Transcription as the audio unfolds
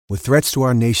With threats to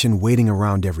our nation waiting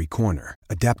around every corner,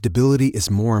 adaptability is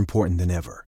more important than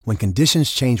ever. When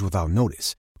conditions change without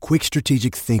notice, quick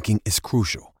strategic thinking is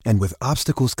crucial. And with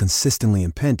obstacles consistently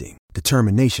impending,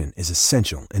 determination is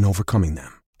essential in overcoming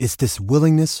them. It's this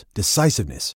willingness,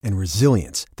 decisiveness, and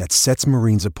resilience that sets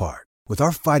Marines apart. With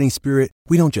our fighting spirit,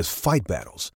 we don't just fight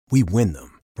battles, we win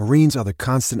them. Marines are the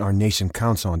constant our nation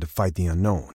counts on to fight the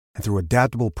unknown. And through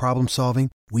adaptable problem solving,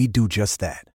 we do just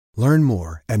that. Learn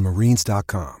more at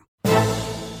marines.com.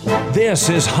 This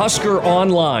is Husker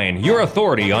Online, your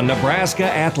authority on Nebraska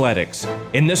athletics.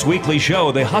 In this weekly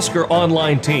show, the Husker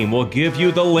Online team will give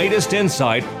you the latest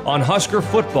insight on Husker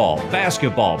football,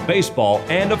 basketball, baseball,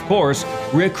 and, of course,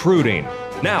 recruiting.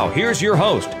 Now, here's your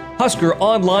host, Husker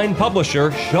Online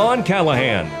publisher Sean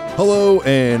Callahan. Hello,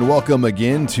 and welcome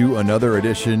again to another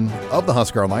edition of the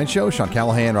Husker Online Show. Sean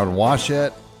Callahan, Ron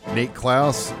Washett, Nate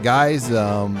Klaus. Guys,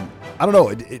 I don't know,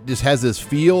 it just has this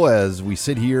feel as we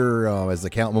sit here as the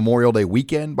Memorial Day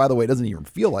weekend. By the way, it doesn't even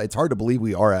feel like, it's hard to believe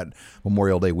we are at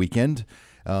Memorial Day weekend,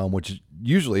 which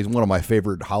usually is one of my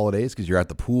favorite holidays because you're at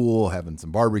the pool having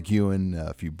some barbecuing,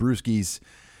 a few brewskis.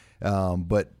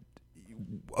 But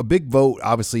a big vote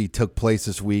obviously took place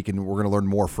this week, and we're going to learn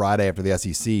more Friday after the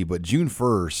SEC. But June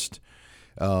 1st,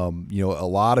 a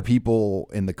lot of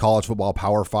people in the college football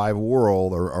Power 5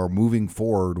 world are moving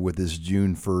forward with this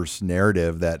June 1st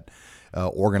narrative that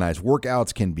organized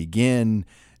workouts can begin.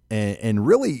 And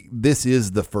really, this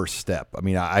is the first step. I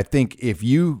mean, I think if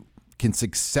you can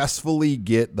successfully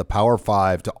get the Power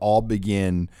 5 to all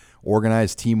begin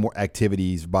organized team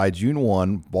activities by June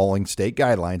 1, following state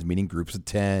guidelines, meaning groups of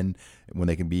 10, when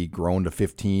they can be grown to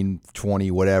 15,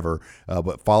 20, whatever,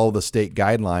 but follow the state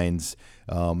guidelines,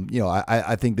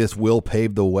 I think this will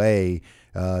pave the way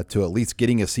to at least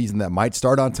getting a season that might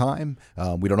start on time.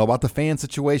 We don't know about the fan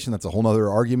situation. That's a whole other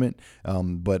argument.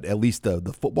 But at least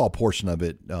the football portion of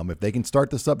it, if they can start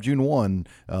this up June 1,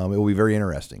 it will be very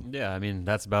interesting. Yeah, I mean,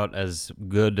 that's about as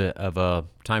good of a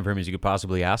time frame as you could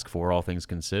possibly ask for, all things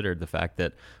considered. The fact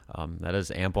that that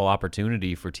is ample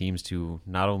opportunity for teams to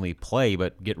not only play,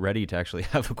 but get ready to actually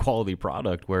have a quality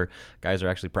product where guys are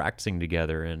actually practicing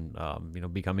together and,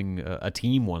 becoming a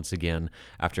team once again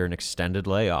after an extended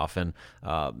layoff. And,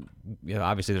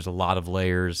 obviously there's a lot of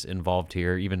layers involved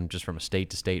here, even just from a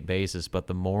state-to-state basis, but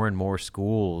the more and more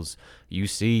schools you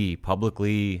see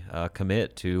publicly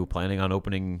commit to planning on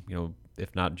opening,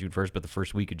 if not June 1st, but the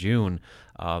first week of June,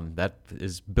 that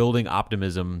is building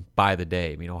optimism by the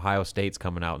day. I mean, Ohio State's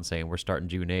coming out and saying we're starting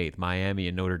June 8th. Miami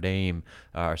and Notre Dame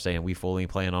are saying we fully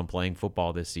plan on playing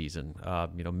football this season.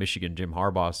 Michigan, Jim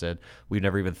Harbaugh said we've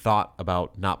never even thought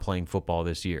about not playing football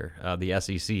this year. The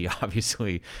SEC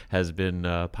obviously has been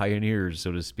pioneers,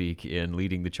 so to speak, in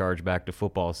leading the charge back to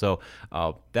football. So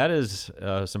that is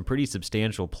some pretty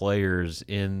substantial players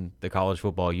in the college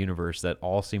football universe that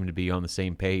all seem to be on the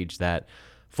same page that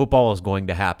football is going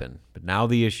to happen. But now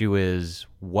the issue is,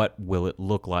 what will it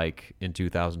look like in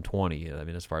 2020? I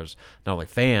mean, as far as not only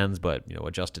fans, but,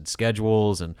 adjusted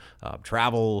schedules and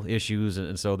travel issues.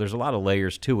 And so there's a lot of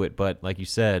layers to it. But like you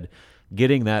said,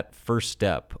 getting that first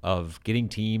step of getting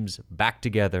teams back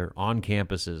together on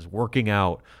campuses, working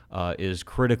out, is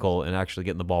critical in actually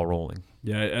getting the ball rolling.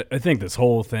 Yeah, I think this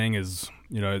whole thing is,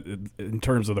 in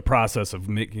terms of the process of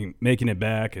making it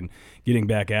back and getting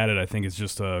back at it, I think it's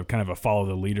just a kind of a follow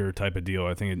the leader type of deal.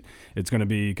 I think it's going to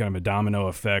be kind of a domino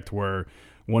effect where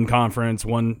one conference,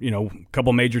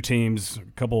 couple major teams,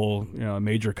 couple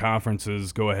major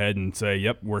conferences go ahead and say,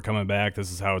 yep, we're coming back.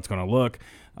 This is how it's going to look.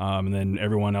 And then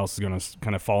everyone else is going to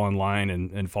kind of fall in line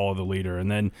and follow the leader. And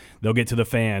then they'll get to the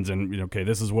fans and, okay,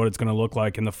 this is what it's going to look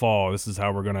like in the fall. This is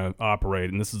how we're going to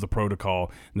operate, and this is the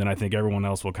protocol. And then I think everyone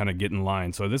else will kind of get in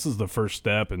line. So this is the first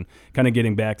step and kind of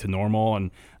getting back to normal.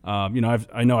 And,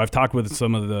 I've talked with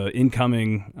some of the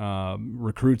incoming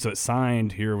recruits that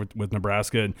signed here with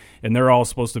Nebraska, and they're all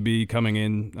supposed to be coming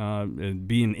in and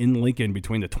being in Lincoln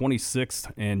between the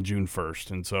 26th and June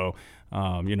 1st. And so,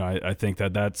 I think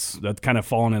that's kind of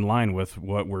fallen in line with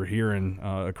what we're hearing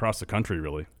across the country,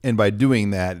 really. And by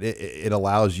doing that, it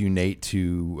allows you, Nate,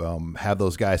 to have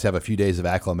those guys have a few days of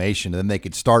acclimation, and then they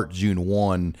could start June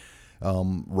 1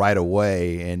 right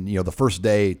away. And, the first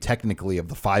day technically of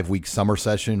the 5-week summer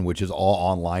session, which is all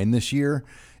online this year,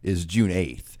 is June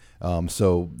 8th.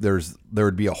 So there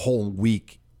would be a whole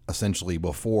week essentially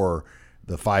before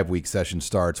the 5-week session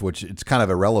starts, which it's kind of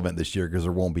irrelevant this year because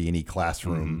there won't be any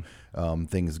classroom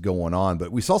things going on.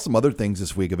 But we saw some other things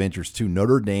this week of interest too.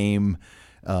 Notre Dame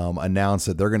announced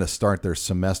that they're going to start their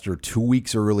semester 2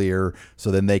 weeks earlier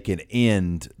so then they can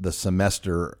end the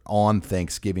semester on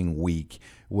Thanksgiving week,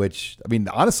 which, I mean,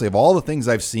 honestly, of all the things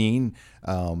I've seen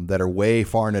that are way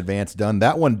far in advance done,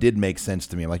 that one did make sense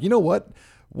to me. I'm like, you know what?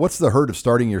 What's the hurt of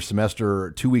starting your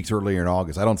semester 2 weeks earlier in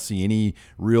August? I don't see any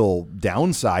real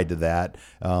downside to that.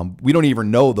 We don't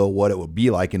even know, though, what it would be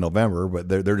like in November, but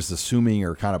they're just assuming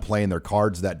or kind of playing their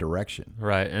cards that direction.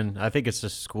 Right, and I think it's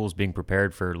just schools being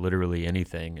prepared for literally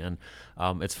anything. And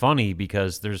it's funny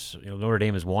because there's Notre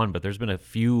Dame is one, but there's been a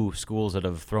few schools that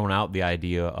have thrown out the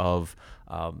idea of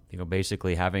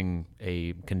basically having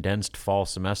a condensed fall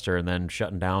semester and then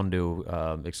shutting down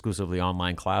to exclusively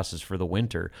online classes for the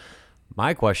winter.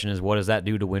 My question is, what does that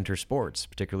do to winter sports,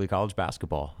 particularly college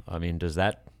basketball? I mean, does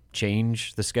that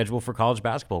change the schedule for college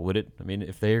basketball? Would it? I mean,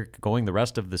 if they're going the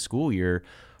rest of the school year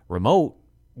remote,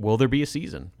 will there be a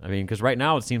season? I mean, because right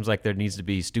now it seems like there needs to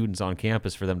be students on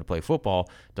campus for them to play football.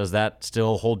 Does that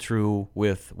still hold true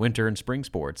with winter and spring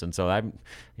sports? And so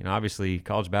obviously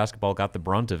college basketball got the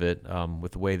brunt of it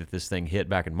with the way that this thing hit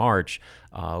back in March.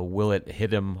 Will it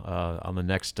hit them on the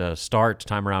next start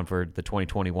time around for the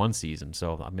 2021 season?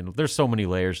 So, I mean, there's so many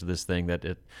layers to this thing that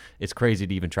it's crazy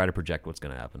to even try to project what's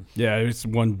going to happen. Yeah, it's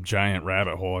one giant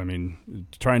rabbit hole. I mean,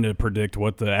 trying to predict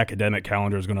what the academic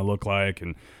calendar is going to look like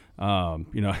and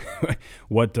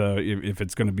what if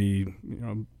it's going to be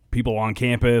people on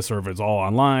campus or if it's all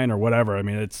online or whatever. I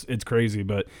mean, it's crazy,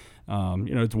 but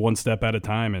it's one step at a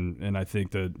time, and I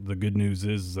think that the good news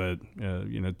is that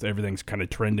everything's kind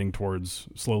of trending towards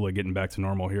slowly getting back to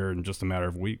normal here in just a matter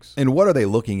of weeks. And what are they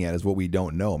looking at is what we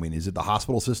don't know. I mean, is it the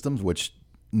hospital systems, which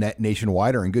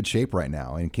nationwide are in good shape right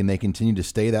now, and can they continue to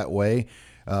stay that way?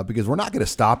 Because we're not going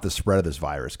to stop the spread of this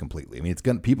virus completely. I mean,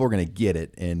 people are going to get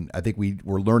it, and I think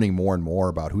we're learning more and more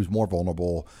about who's more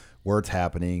vulnerable, where it's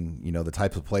happening, the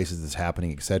types of places it's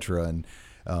happening, et cetera. And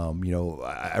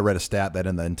I read a stat that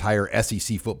in the entire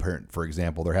SEC footprint, for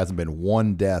example, there hasn't been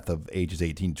one death of ages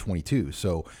 18 to 22.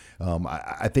 So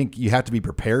I think you have to be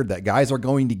prepared that guys are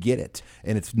going to get it,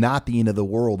 and it's not the end of the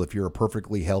world if you're a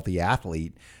perfectly healthy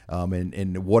athlete.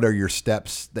 And what are your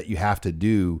steps that you have to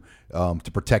do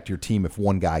to protect your team if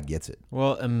one guy gets it?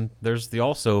 Well, and there's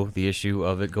also the issue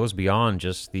of it goes beyond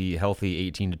just the healthy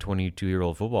 18 to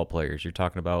 22-year-old football players. You're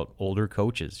talking about older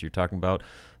coaches. You're talking about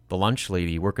the lunch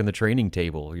lady working the training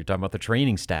table. You're talking about the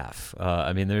training staff.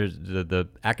 There's the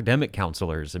academic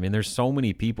counselors. I mean, there's so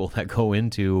many people that go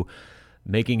into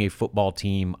making a football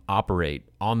team operate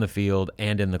on the field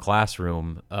and in the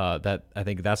classroom, that I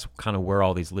think that's kind of where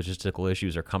all these logistical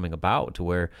issues are coming about, to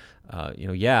where,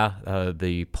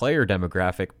 the player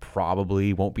demographic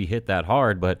probably won't be hit that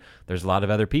hard, but there's a lot of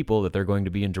other people that they're going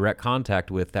to be in direct contact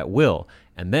with that will.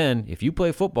 And then if you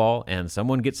play football and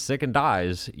someone gets sick and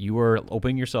dies, you are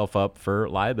opening yourself up for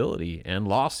liability and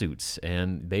lawsuits,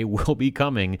 and they will be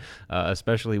coming,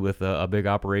 especially with a big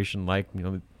operation like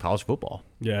college football.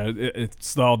 Yeah,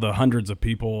 it's all the hundreds of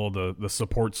people, the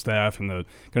support staff, and the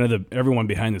kind of everyone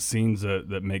behind the scenes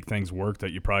that make things work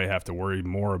that you probably have to worry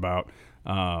more about.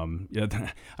 I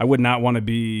would not want to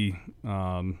be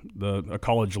a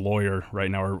college lawyer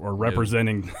right now or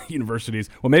representing universities.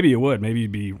 Well, maybe you would. Maybe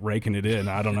you'd be raking it in.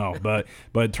 I don't know.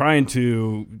 But trying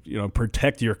to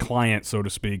protect your client, so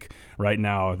to speak, right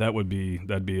now, that'd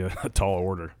be a tall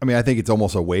order. I mean, I think it's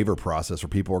almost a waiver process where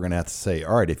people are going to have to say,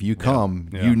 all right, if you come,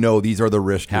 these are the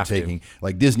risks you're taking.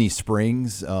 Like Disney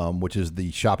Springs, which is the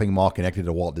shopping mall connected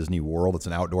to Walt Disney World. It's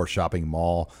an outdoor shopping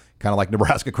mall, kind of like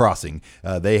Nebraska Crossing.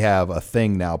 They have a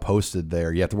thing now posted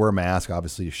there. You have to wear a mask,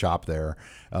 obviously, to shop there.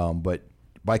 But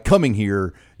by coming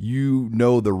here,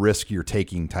 the risk you're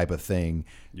taking type of thing.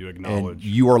 You acknowledge. And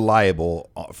you are liable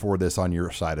for this on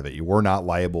your side of it. You were not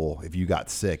liable if you got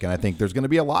sick. And I think there's going to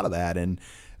be a lot of that. And,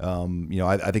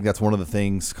 I think that's one of the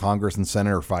things Congress and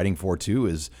Senate are fighting for, too,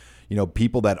 is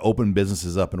people that open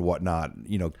businesses up and whatnot,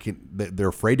 they're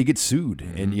afraid to get sued.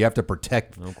 Mm-hmm. And you have to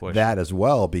protect that as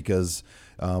well, because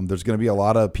there's going to be a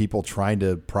lot of people trying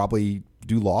to probably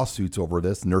do lawsuits over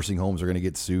this. Nursing homes are going to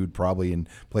get sued probably in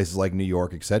places like New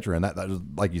York, et cetera. And that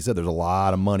like you said, there's a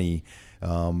lot of money,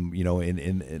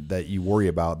 in that you worry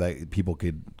about that people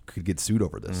could get sued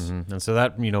over this. Mm-hmm. And so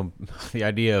that, the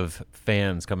idea of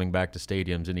fans coming back to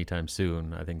stadiums anytime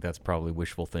soon, I think that's probably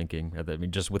wishful thinking. I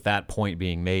mean, just with that point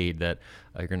being made that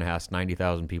you're going to ask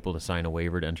 90,000 people to sign a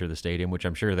waiver to enter the stadium, which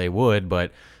I'm sure they would,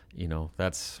 but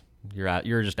that's...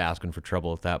 You're just asking for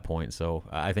trouble at that point. So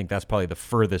I think that's probably the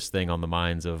furthest thing on the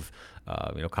minds of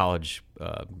college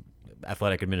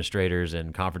athletic administrators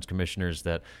and conference commissioners,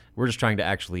 that we're just trying to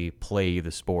actually play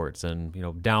the sports. And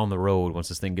down the road, once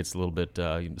this thing gets a little bit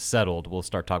settled, we'll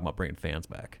start talking about bringing fans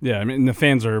back. Yeah, I mean, the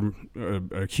fans are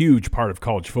a huge part of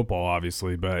college football,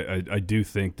 obviously, but I do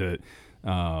think that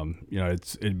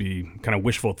it'd be kind of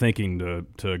wishful thinking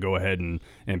to go ahead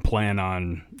and plan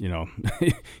on,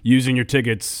 using your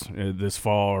tickets this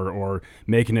fall or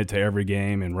making it to every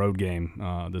game and road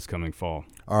game this coming fall.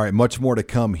 All right, much more to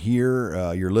come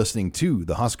here. You're listening to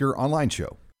the Husker Online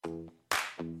Show.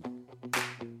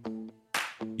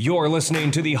 You're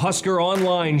listening to the Husker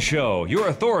Online Show, your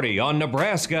authority on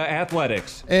Nebraska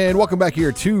athletics. And welcome back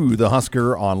here to the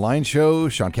Husker Online Show.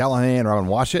 Sean Callahan, Robin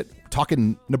Washut,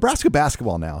 talking Nebraska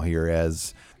basketball now here,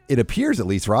 as it appears, at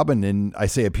least, Robin, and I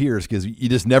say appears because you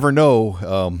just never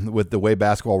know with the way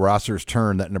basketball rosters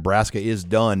turn, that Nebraska is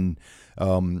done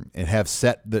and they have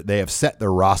set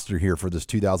their roster here for this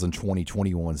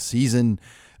 2020-21 season.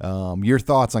 Your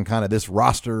thoughts on kind of this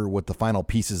roster with the final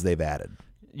pieces they've added?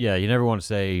 Yeah, you never want to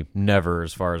say never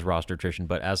as far as roster attrition,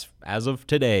 but as of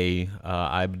today,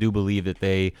 I do believe that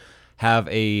they have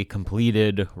a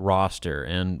completed roster.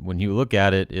 And when you look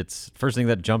at it, it's first thing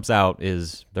that jumps out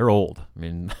is they're old. I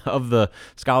mean, of the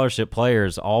scholarship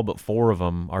players, all but 4 of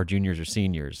them are juniors or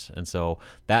seniors. And so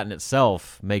that in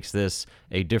itself makes this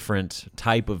a different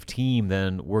type of team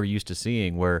than we're used to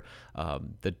seeing, where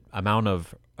the amount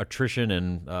of attrition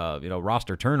and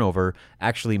roster turnover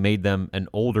actually made them an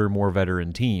older, more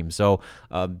veteran team. So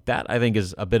that, I think,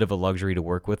 is a bit of a luxury to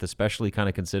work with, especially kind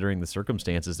of considering the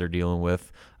circumstances they're dealing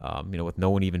with, with no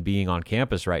one even being on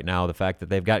campus right now. The fact that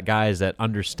they've got guys that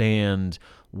understand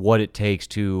what it takes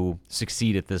to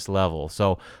succeed at this level.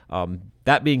 So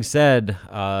that being said,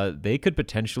 they could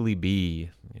potentially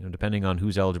be, depending on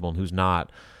who's eligible and who's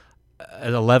not,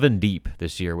 11 deep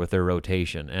this year with their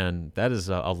rotation, and that is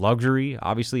a luxury,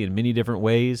 obviously, in many different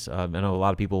ways. I know a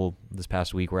lot of people this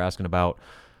past week were asking about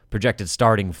projected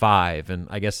starting 5, and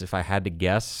I guess if I had to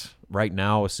guess right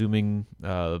now, assuming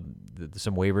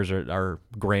some waivers are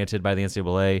granted by the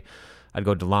NCAA, I'd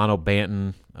go Delano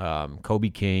Banton, Kobe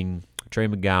King, Trey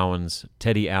McGowens,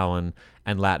 Teddy Allen,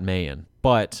 and Lat Mayen.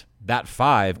 But that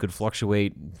 5 could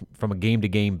fluctuate from a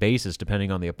game-to-game basis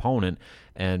depending on the opponent,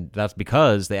 and that's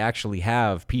because they actually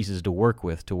have pieces to work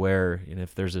with, to where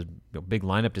if there's a big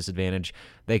lineup disadvantage,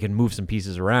 they can move some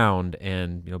pieces around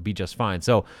and be just fine.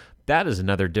 So that is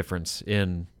another difference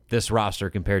in this roster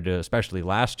compared to especially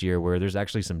last year, where there's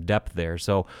actually some depth there.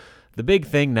 So the big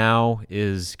thing now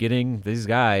is getting these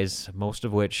guys, most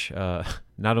of which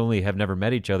not only have never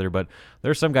met each other, but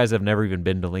there's some guys that have never even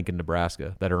been to Lincoln,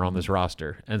 Nebraska, that are on this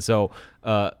roster. And so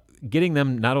getting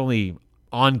them not only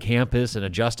on campus and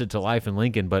adjusted to life in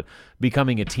Lincoln, but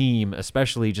becoming a team,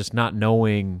 especially just not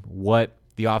knowing what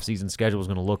the offseason schedule is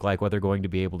going to look like, what they're going to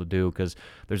be able to do, because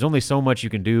there's only so much you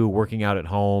can do working out at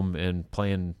home and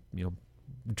playing,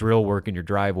 drill work in your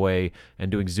driveway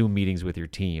and doing Zoom meetings with your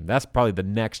team. That's probably the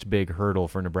next big hurdle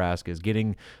for Nebraska, is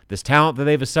getting this talent that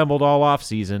they've assembled all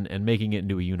offseason and making it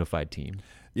into a unified team.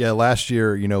 Yeah, last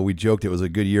year, we joked it was a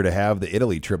good year to have the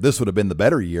Italy trip. This would have been the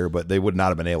better year, but they would not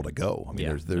have been able to go. I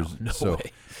mean,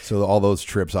 so all those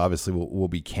trips obviously will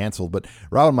be canceled. But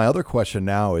Robin, my other question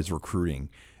now is recruiting.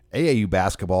 AAU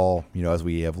basketball, as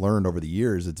we have learned over the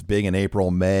years, it's big in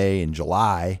April, May, and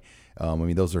July.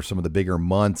 Those are some of the bigger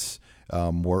months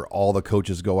where all the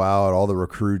coaches go out, all the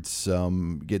recruits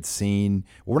get seen.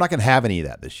 Well, we're not going to have any of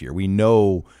that this year. We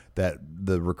know that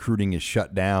the recruiting is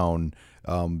shut down.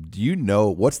 Do you know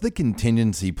what's the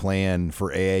contingency plan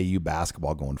for AAU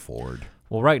basketball going forward?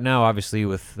 Well, right now, obviously,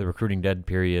 with the recruiting dead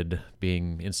period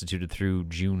being instituted through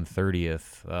June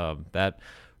 30th, that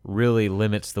really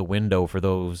limits the window for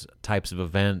those types of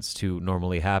events to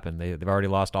normally happen. They've already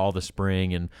lost all the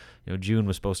spring, and June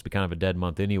was supposed to be kind of a dead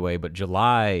month anyway. But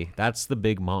July, that's the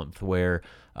big month where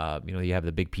you have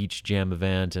the big Peach Jam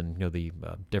event and the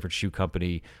different shoe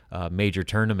company major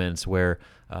tournaments, where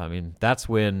that's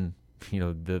when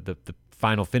the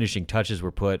final finishing touches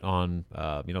were put on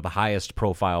the highest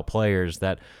profile players.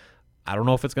 That I don't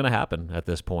know if it's going to happen at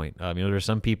this point. There's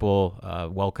some people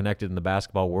well connected in the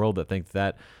basketball world that think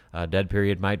that dead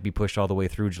period might be pushed all the way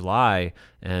through July,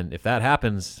 and if that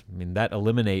happens, that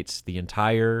eliminates the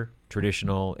entire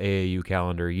traditional AAU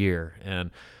calendar year.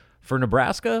 And for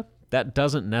Nebraska, that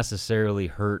doesn't necessarily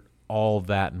hurt all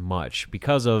that much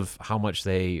because of how much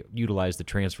they utilize the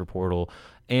transfer portal,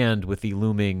 and with the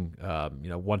looming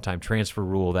one-time transfer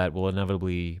rule that will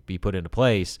inevitably be put into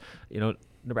place.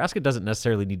 Nebraska doesn't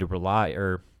necessarily need to rely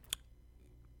or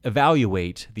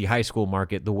evaluate the high school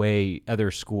market the way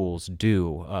other schools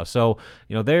do. So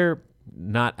they're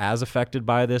not as affected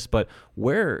by this, but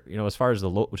where, as far as to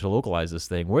localize this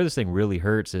thing, where this thing really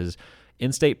hurts is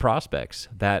in-state prospects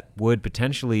that would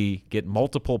potentially get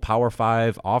multiple Power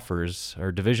 5 offers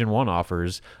or Division I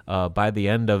offers by the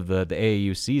end of the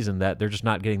AAU season that they're just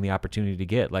not getting the opportunity to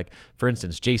get. Like, for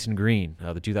instance, Jason Green,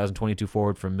 the 2022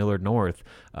 forward from Millard North,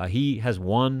 he has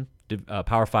one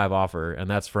Power 5 offer, and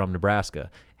that's from Nebraska.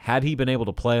 Had he been able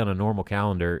to play on a normal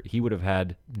calendar, he would have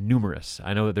had numerous.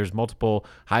 I know that there's multiple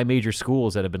high major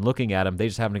schools that have been looking at him. They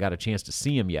just haven't got a chance to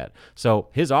see him yet. So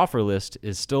his offer list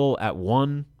is still at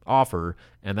one offer,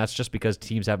 and that's just because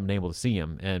teams haven't been able to see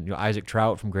him. And Isaac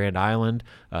Trout from Grand Island,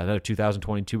 another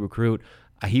 2022 recruit,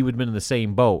 he would have been in the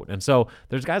same boat. And so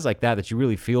there's guys like that you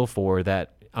really feel for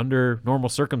that under normal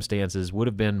circumstances would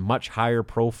have been much higher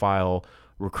profile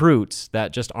recruits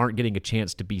that just aren't getting a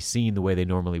chance to be seen the way they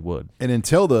normally would. And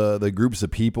until the groups of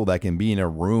people that can be in a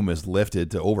room is lifted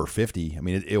to over 50, I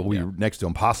mean, it will be next to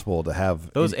impossible to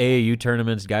have. Those AAU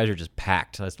tournaments, guys are just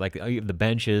packed. It's like the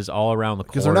benches all around the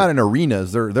court. Because they're not in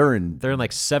arenas. They're in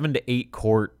like 7 to 8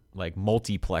 court like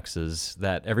multiplexes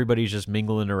that everybody's just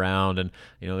mingling around, and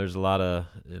there's a lot of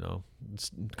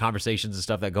conversations and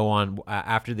stuff that go on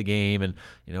after the game, and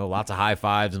lots of high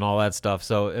fives and all that stuff.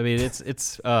 So I mean,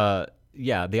 it's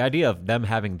the idea of them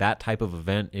having that type of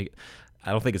event,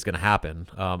 I don't think it's going to happen.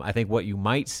 I think what you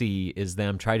might see is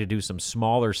them try to do some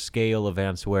smaller scale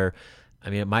events where, I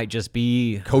mean, it might just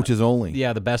be coaches only.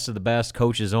 Yeah, the best of the best,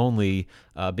 coaches only,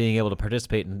 being able to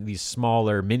participate in these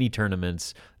smaller mini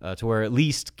tournaments to where at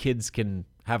least kids can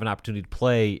have an opportunity to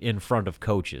play in front of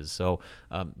coaches. So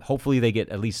hopefully they get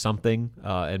at least something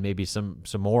and maybe some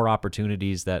more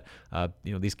opportunities that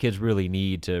these kids really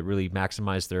need to really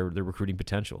maximize their recruiting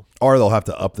potential. Or they'll have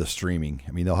to up the streaming.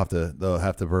 I mean, they'll have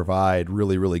to provide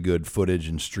really, really good footage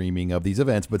and streaming of these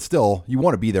events, but still you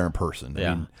want to be there in person.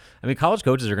 Yeah. I mean, college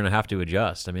coaches are going to have to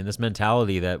adjust. I mean, this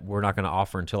mentality that we're not going to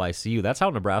offer until I see you, that's how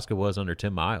Nebraska was under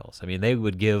Tim Miles. I mean, they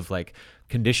would give like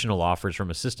conditional offers from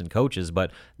assistant coaches,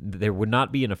 but there would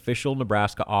not be an official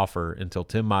Nebraska offer until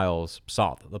Tim Miles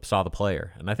saw the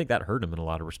player. And I think that hurt him in a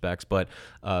lot of respects. But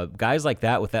guys like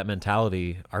that with that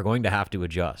mentality are going to have to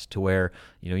adjust to where,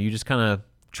 you just kind of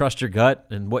trust your gut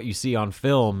and what you see on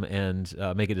film and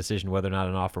make a decision whether or not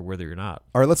an offer, whether you're not.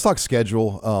 All right, let's talk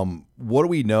schedule. What do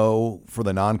we know for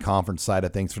the non-conference side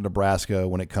of things for Nebraska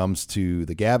when it comes to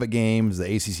the Gavitt games,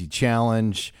 the ACC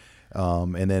Challenge,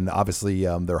 and then obviously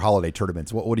their holiday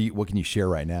tournaments? What can you share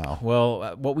right now?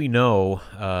 Well, what we know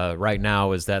right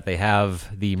now is that they have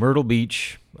the Myrtle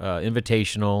Beach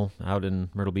Invitational out in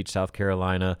Myrtle Beach, South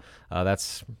Carolina.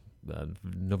 That's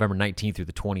November 19th through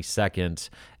the 22nd,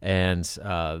 and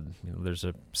there's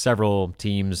several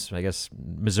teams. I guess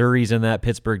Missouri's in that,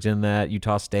 Pittsburgh's in that,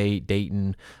 Utah State,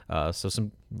 Dayton.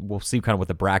 We'll see kind of what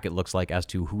the bracket looks like as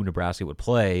to who Nebraska would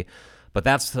play. But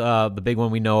that's the big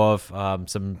one we know of.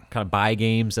 Some kind of bye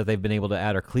games that they've been able to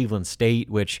add are Cleveland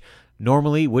State, which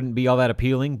normally wouldn't be all that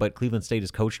appealing, but Cleveland State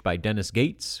is coached by Dennis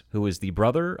Gates, who is the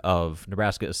brother of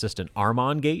Nebraska assistant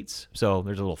Armon Gates. So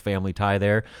there's a little family tie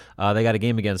there. They got a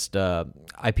game against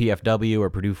IPFW or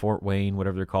Purdue Fort Wayne,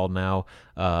 whatever they're called now,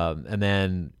 and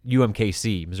then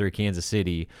UMKC, Missouri Kansas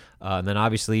City, and then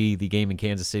obviously the game in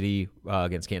Kansas City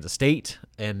against Kansas State,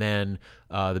 and then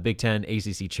the Big Ten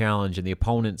ACC Challenge, and the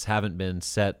opponents haven't been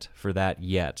set for that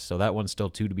yet. So that one's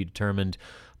still to be determined.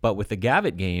 But with the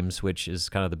Gavitt games, which is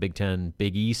kind of the Big Ten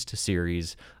Big East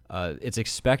series, it's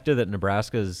expected that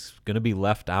Nebraska is going to be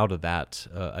left out of that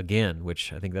again,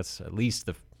 which I think that's at least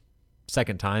the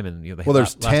second time. And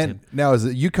there's 10 now. Is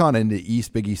it UConn in the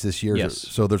East Big East this year? Yes.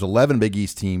 So there's 11 Big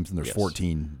East teams and there's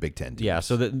 14 Big Ten teams. Yeah.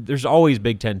 So there's always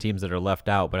Big Ten teams that are left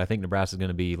out, but I think Nebraska is going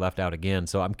to be left out again.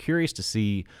 So I'm curious to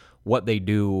see what they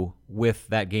do with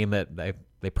that game that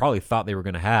they probably thought they were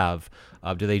going to have.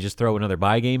 Do they just throw another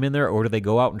bye game in there, or do they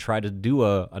go out and try to do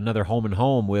another home and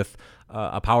home with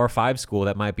a Power 5 school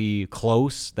that might be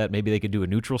close, that maybe they could do a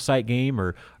neutral site game,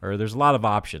 or there's a lot of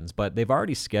options. But they've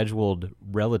already scheduled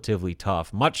relatively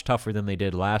tough, much tougher than they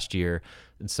did last year.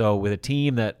 And so with a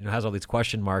team that has all these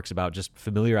question marks about just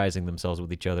familiarizing themselves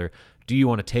with each other, do you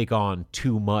want to take on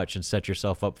too much and set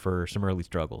yourself up for some early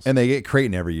struggles? And they get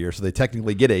Creighton every year, so they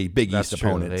technically get a Big East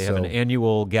opponent. They have an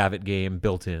annual Gavitt game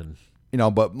built in.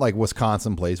 But like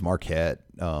Wisconsin plays Marquette,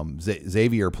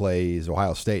 Xavier plays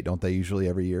Ohio State, don't they usually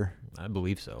every year? I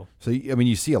believe so. So, I mean,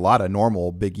 you see a lot of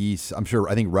normal Big East. I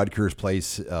think Rutgers plays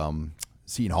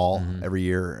Seton Hall every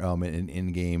year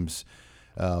in games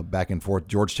back and forth.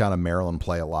 Georgetown and Maryland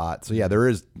play a lot. So, yeah, there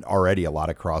is already a lot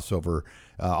of crossover.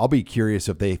 I'll be curious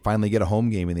if they finally get a home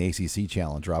game in the ACC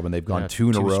Challenge, Robin. They've gone two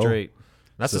in a row. Straight.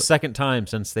 That's the second time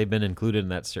since they've been included in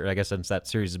that series. I guess since that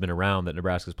series has been around that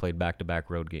Nebraska's played back-to-back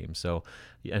road games. So,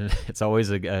 and it's always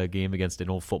a game against an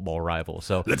old football rival.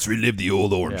 So let's relive the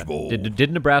old Orange Bowl.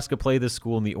 Did Nebraska play this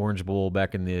school in the Orange Bowl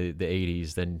back in the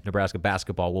 80s? Then Nebraska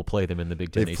basketball will play them in the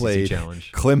Big Ten ACC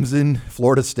Challenge. Clemson,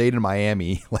 Florida State, and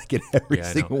Miami, like in every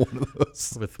single one of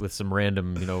those. With some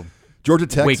random, Georgia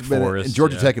Tech, Wake Forest,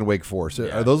 Tech, and Wake Forest.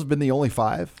 Are those been the only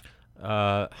 5?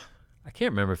 I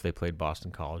can't remember if they played Boston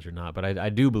College or not, but I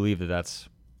do believe that's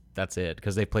it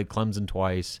because they played Clemson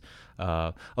twice.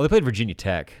 They played Virginia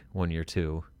Tech one year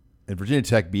too, and Virginia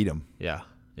Tech beat them. Yeah.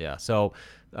 So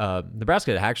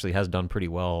Nebraska actually has done pretty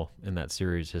well in that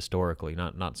series historically,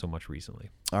 not so much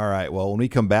recently. All right. Well, when we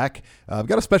come back, I've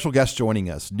got a special guest joining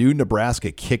us. New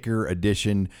Nebraska Kicker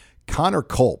Edition. Connor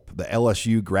Culp, the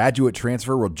LSU graduate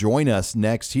transfer, will join us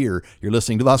next here. You're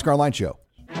listening to the Husker Online Show.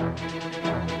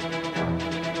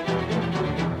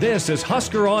 This is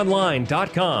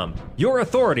HuskerOnline.com, your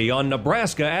authority on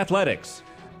Nebraska athletics.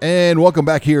 And welcome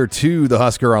back here to the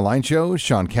Husker Online Show.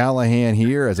 Sean Callahan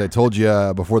here. As I told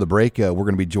you before the break, we're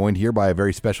going to be joined here by a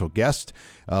very special guest,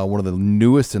 one of the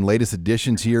newest and latest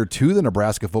additions here to the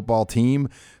Nebraska football team,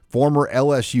 former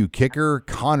LSU kicker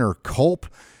Connor Culp.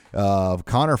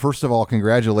 Connor, first of all,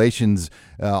 congratulations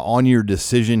on your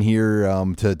decision here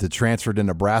to transfer to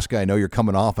Nebraska. I know you're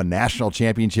coming off a national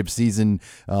championship season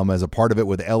as a part of it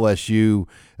with LSU.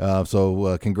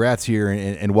 So congrats here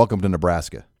and welcome to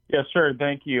Nebraska. Yes, sir.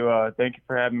 Thank you. Thank you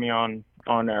for having me on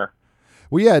air.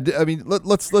 Well, yeah. I mean,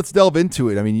 let's delve into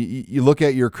it. I mean, you look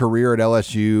at your career at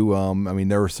LSU. I mean,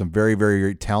 there were some very,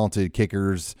 very talented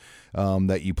kickers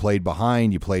that you played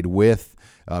behind, you played with.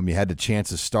 You had the chance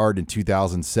to start in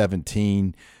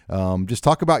 2017. Just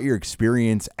talk about your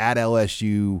experience at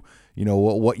LSU,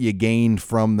 what you gained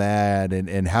from that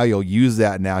and how you'll use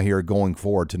that now here going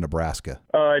forward to Nebraska.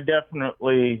 I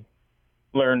definitely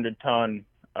learned a ton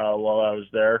while I was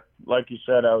there. Like you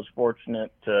said, I was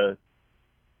fortunate to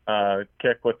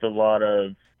kick with a lot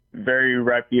of very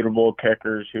reputable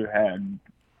kickers who had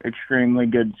extremely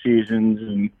good seasons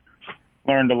and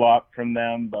learned a lot from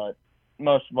them, but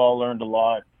most of all learned a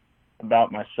lot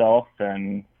about myself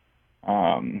and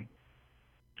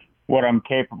what I'm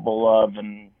capable of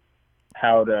and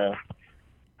how to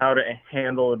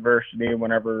handle adversity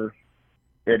whenever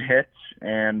it hits,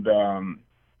 and to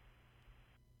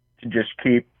just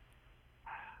keep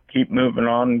moving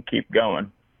on and keep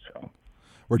going. So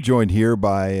we're joined here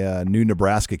by new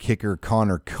Nebraska kicker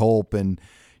Connor Culp, and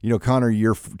Connor,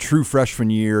 your true freshman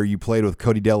year, you played with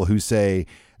Cody Delahousse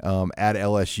at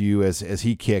LSU as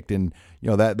he kicked, and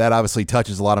that obviously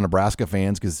touches a lot of Nebraska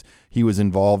fans because he was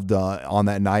involved on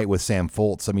that night with Sam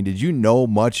Foltz. I mean, did you know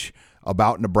much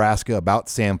about Nebraska, about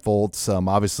Sam Foltz?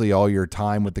 Obviously, all your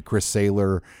time with the Chris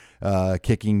Saylor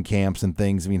kicking camps and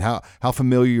things. I mean, how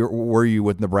familiar were you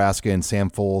with Nebraska and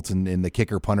Sam Foltz and the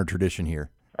kicker punter tradition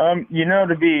here?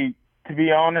 To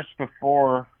be honest,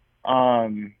 before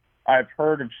I've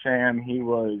heard of Sam, he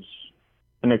was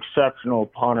an exceptional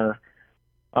punter.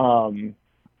 And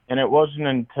it wasn't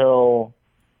until,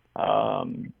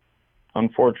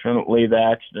 unfortunately, the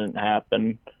accident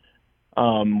happened,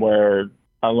 where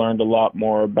I learned a lot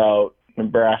more about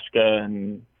Nebraska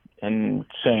and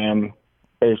Sam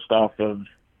based off of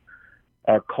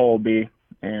Colby.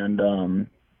 And,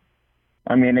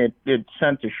 it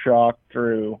sent a shock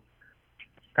through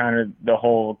kind of the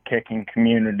whole kicking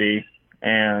community,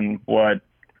 and what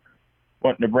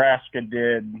Nebraska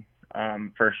did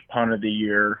first punt of the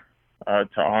year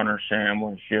to honor Sam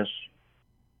was just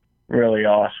really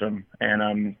awesome,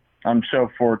 and I'm so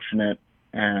fortunate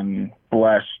and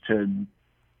blessed to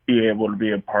be able to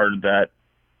be a part of that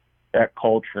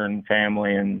culture and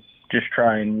family, and just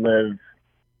try and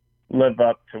live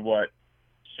up to what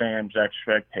Sam's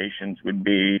expectations would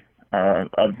be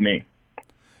of me.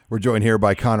 We're joined here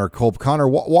by Connor Culp. Connor,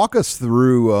 walk us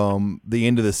through the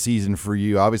end of the season for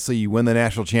you. Obviously, you win the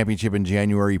national championship in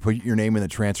January. You put your name in the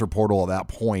transfer portal at that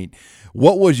point.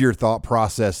 What was your thought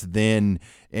process then,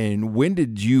 and when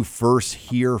did you first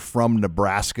hear from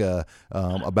Nebraska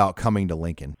about coming to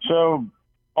Lincoln? So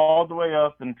all the way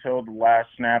up until the last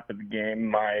snap of the game,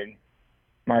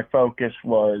 my focus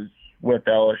was with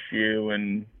LSU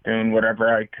and doing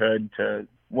whatever I could to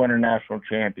win a national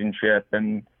championship,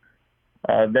 and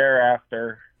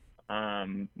thereafter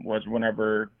was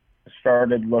whenever I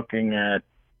started looking at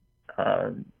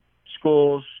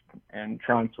schools and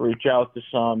trying to reach out to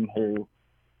some who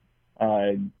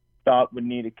I thought would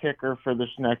need a kicker for this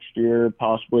next year,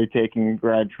 possibly taking a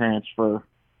grad transfer.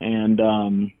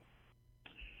 And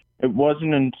it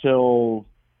wasn't until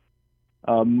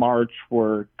March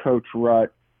where Coach Rutt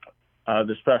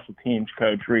the special teams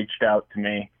coach reached out to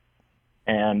me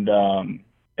and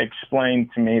explained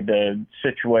to me the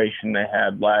situation they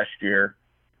had last year.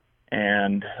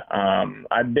 And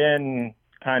I've been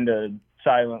kind of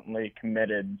silently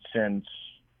committed since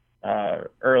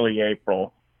early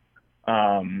April.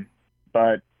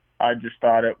 But I just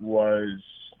thought it was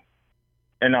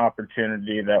an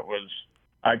opportunity that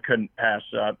I couldn't pass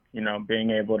up.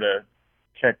 Being able to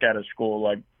kick at a school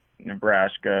like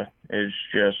Nebraska is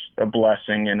just a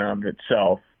blessing in and of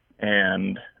itself.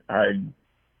 And I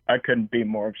couldn't be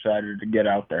more excited to get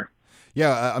out there.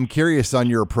 Yeah, I'm curious on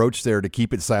your approach there to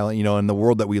keep it silent. In the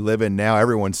world that we live in now,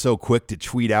 everyone's so quick to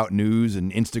tweet out news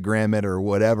and Instagram it or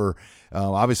whatever.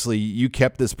 Obviously, you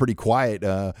kept this pretty quiet.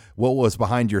 What was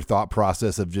behind your thought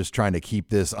process of just trying to keep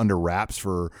this under wraps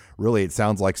for really, it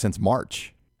sounds like, since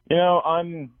March?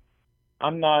 I'm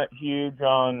not huge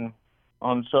on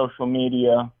social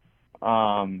media.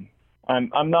 I'm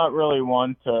not really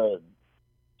one to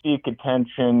seek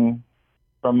attention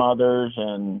from others,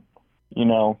 and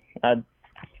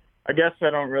I guess I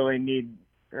don't really need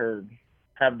or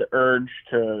have the urge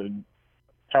to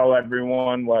tell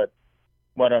everyone what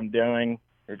I'm doing.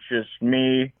 It's just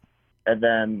me, and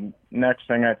then next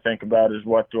thing I think about is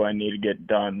what do I need to get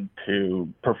done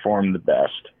to perform the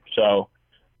best. So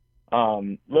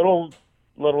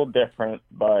little different,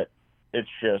 but it's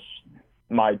just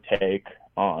my take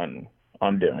on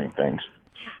doing things.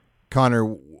 Connor,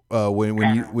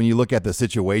 when you look at the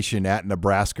situation at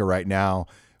Nebraska right now,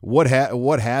 what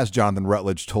has Jonathan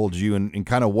Rutledge told you, and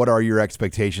kind of what are your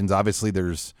expectations? Obviously,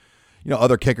 there's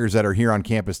other kickers that are here on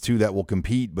campus too that will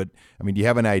compete, but I mean, do you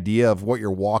have an idea of what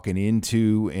you're walking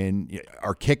into, and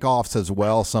are kickoffs as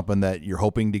well something that you're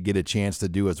hoping to get a chance to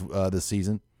do as this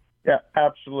season? Yeah,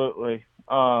 absolutely.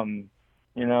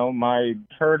 I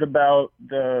heard about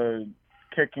the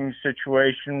kicking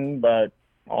situation, but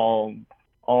all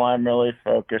I'm really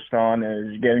focused on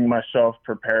is getting myself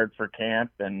prepared for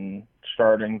camp and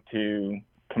starting to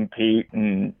compete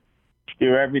and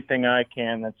do everything I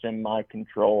can that's in my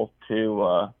control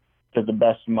to the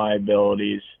best of my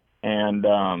abilities. And,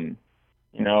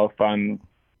 if I'm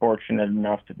fortunate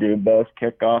enough to do both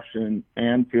kickoffs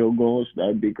and field goals,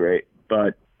 that'd be great.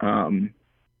 But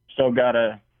still got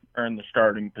to earn the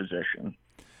starting position.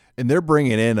 And they're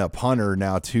bringing in a punter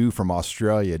now, too, from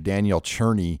Australia, Daniel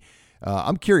Cherney.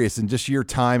 I'm curious, in just your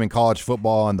time in college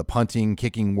football and the punting,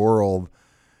 kicking world,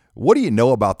 what do you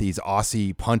know about these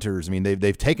Aussie punters? I mean,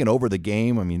 they've taken over the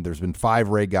game. I mean, there's been 5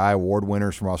 Ray Guy award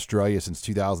winners from Australia since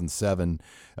 2007.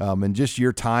 And just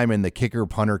your time in the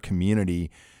kicker-punter community,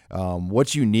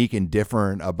 what's unique and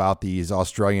different about these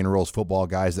Australian rules football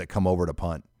guys that come over to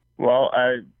punt? Well,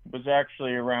 I was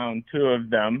actually around 2 of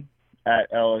them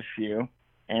at LSU,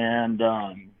 and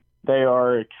they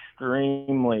are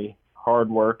extremely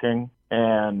hardworking,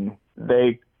 and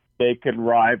they could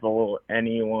rival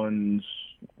anyone's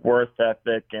worth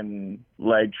ethic and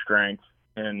leg strength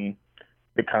in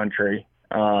the country.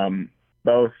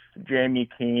 Both Jamie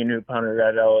Keane, who punted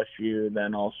at LSU,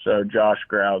 then also Josh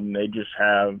Grouden, they just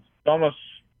have almost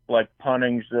like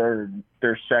punting's their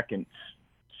second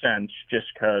sense, just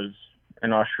because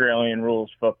in Australian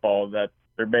rules football that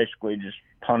they're basically just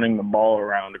punting the ball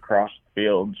around across the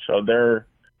field. So they're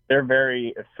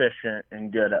very efficient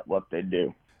and good at what they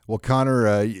do. Well, Connor,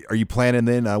 are you planning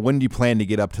then? When do you plan to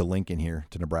get up to Lincoln here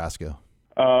to Nebraska?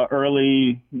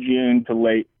 Early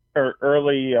July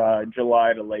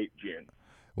to late June.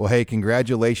 Well, hey,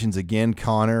 congratulations again,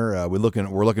 Connor. We're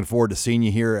looking forward to seeing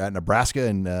you here at Nebraska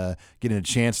and getting a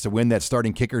chance to win that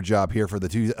starting kicker job here for the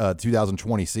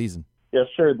 2020 season. Yes,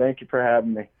 sir. Thank you for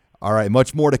having me. All right,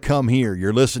 much more to come here.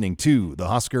 You're listening to the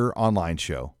Husker Online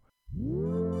Show.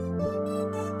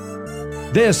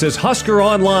 This is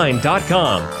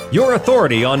HuskerOnline.com, your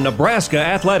authority on Nebraska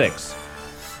athletics.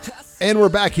 And we're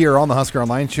back here on the Husker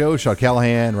Online Show. Sean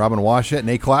Callahan, Robin Washett,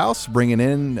 Nate Klaus, bringing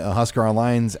in Husker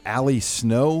Online's Allie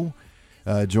Snow,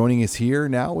 joining us here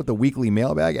now with the weekly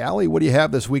mailbag. Allie, what do you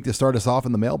have this week to start us off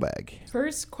in the mailbag?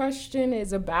 First question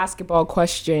is a basketball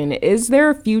question. Is there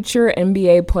a future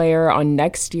NBA player on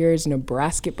next year's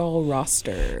Nebraska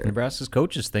roster? Nebraska's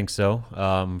coaches think so.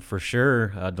 For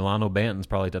sure, Delano Banton's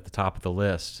probably at the top of the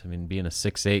list. I mean, being a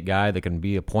 6'8" guy that can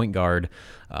be a point guard,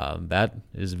 that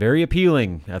is very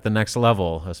appealing at the next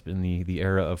level in the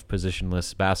era of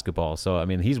positionless basketball. So, I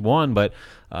mean, he's one, but,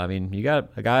 I mean, you got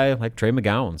a guy like Trey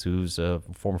McGowens, who's a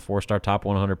former 4-star top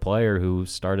 100 player who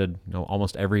started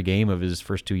almost every game of his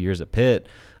first 2 years at Pitt.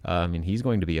 I mean, he's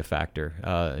going to be a factor.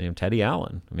 Teddy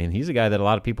Allen. I mean, he's a guy that a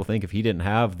lot of people think if he didn't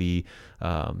have the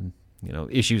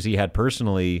issues he had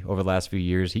personally over the last few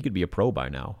years, he could be a pro by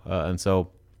now. And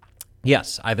so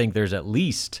Yes, I think there's at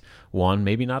least one,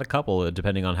 maybe not a couple,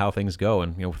 depending on how things go.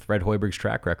 And with Fred Hoiberg's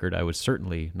track record, I would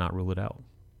certainly not rule it out.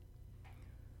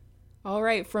 All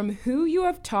right, from who you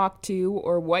have talked to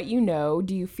or what you know,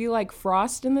 do you feel like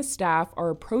Frost and the staff are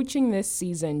approaching this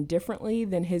season differently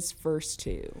than his first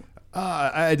two?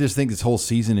 I just think this whole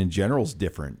season in general is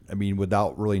different. I mean,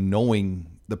 without really knowing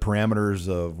the parameters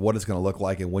of what it's going to look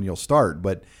like and when you'll start.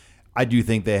 But I do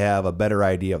think they have a better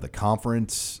idea of the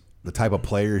conference, the type of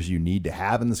players you need to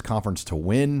have in this conference to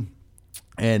win.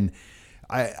 And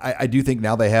I do think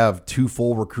now they have 2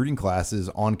 full recruiting classes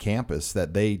on campus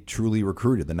that they truly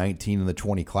recruited, the 19 and the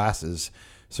 20 classes.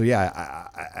 So, yeah,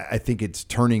 I think it's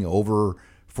turning over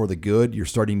for the good. You're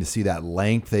starting to see that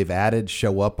length they've added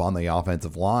show up on the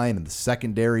offensive line and the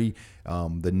secondary.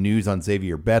 The news on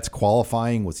Xavier Betts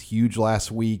qualifying was huge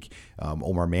last week.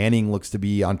 Omar Manning looks to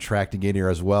be on track to get here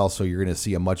as well. So you're going to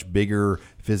see a much bigger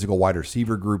physical wide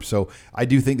receiver group. So I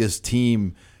do think this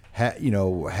team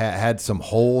had some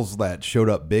holes that showed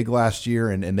up big last year,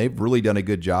 and they've really done a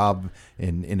good job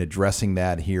in addressing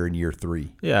that here in year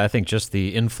 3. Yeah, I think just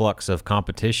the influx of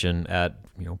competition at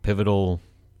pivotal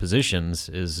positions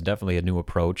is definitely a new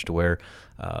approach to where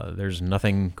there's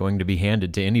nothing going to be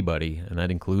handed to anybody, and that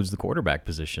includes the quarterback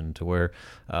position, to where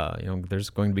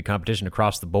there's going to be competition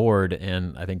across the board,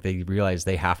 and I think they realize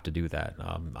they have to do that.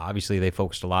 Obviously, they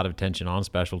focused a lot of attention on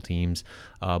special teams,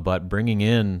 but bringing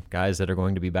in guys that are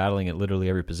going to be battling at literally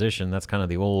every position, that's kind of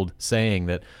the old saying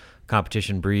that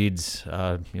competition breeds,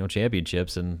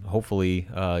 championships, and hopefully,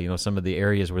 some of the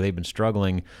areas where they've been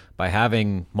struggling by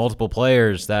having multiple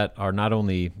players that are not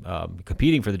only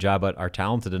competing for the job but are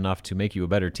talented enough to make you a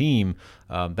better team.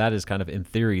 That is kind of, in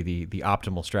theory, the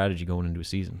optimal strategy going into a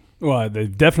season. Well,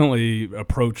 they've definitely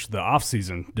approached the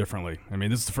offseason differently. I mean,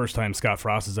 this is the first time Scott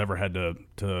Frost has ever had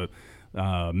to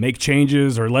make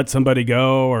changes or let somebody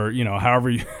go, or however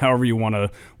you want to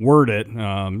word it.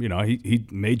 He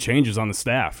made changes on the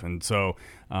staff, and so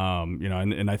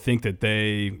and I think that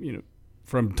they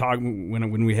from talking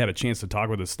when we had a chance to talk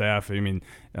with the staff, I mean,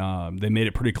 they made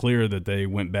it pretty clear that they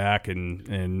went back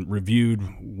and reviewed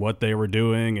what they were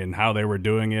doing and how they were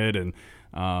doing it, and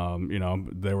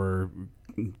they were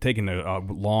taking a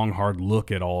long, hard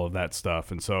look at all of that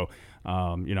stuff, and so.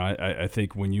 I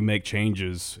think when you make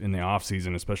changes in the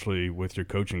offseason, especially with your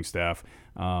coaching staff,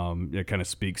 it kind of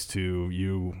speaks to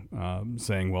you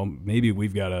saying, well, maybe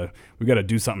we've got to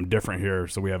do something different here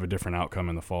so we have a different outcome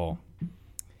in the fall.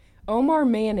 Omar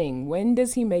Manning, when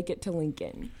does he make it to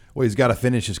Lincoln? Well, he's got to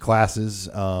finish his classes.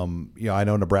 I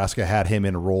know Nebraska had him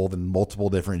enrolled in multiple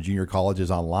different junior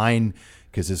colleges online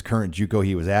because his current JUCO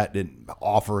he was at didn't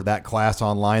offer that class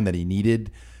online that he needed.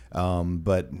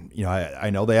 But I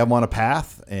know they have him on a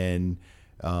path, and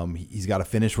he's got to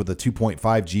finish with a 2.5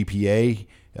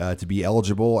 GPA to be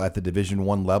eligible at the Division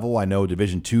I level. I know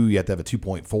Division II you have to have a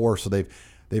 2.4, so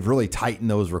they've really tightened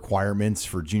those requirements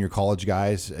for junior college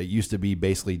guys. It used to be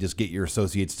basically just get your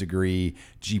associate's degree.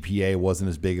 GPA wasn't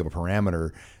as big of a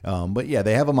parameter. But, yeah,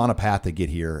 they have him on a path to get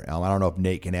here. I don't know if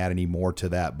Nate can add any more to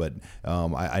that, but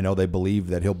I know they believe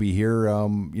that he'll be here,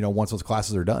 once those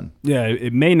classes are done. Yeah,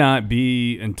 it may not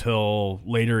be until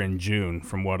later in June,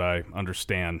 from what I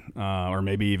understand, or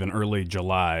maybe even early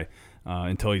July.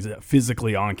 Until he's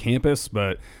physically on campus.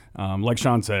 But like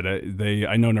Sean said,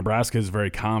 I know Nebraska is very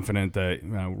confident that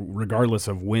regardless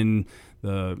of when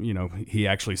he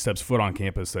actually steps foot on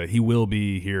campus, that he will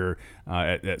be here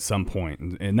at some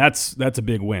point, and that's a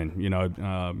big win.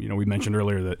 We mentioned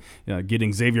earlier that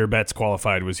getting Xavier Betts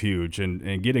qualified was huge,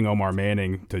 and getting Omar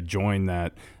Manning to join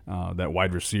that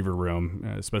wide receiver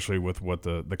room, especially with what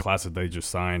the class that they just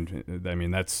signed. I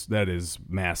mean, that is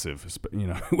massive.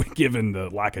 Given the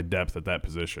lack of depth at that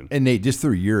position. And Nate, just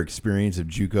through your experience of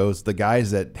JUCOs, the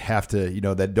guys that have to,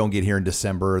 that don't get here in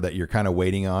December, that you're kind of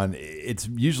waiting on, it's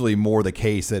usually more the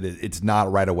case that it's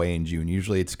not right away in June.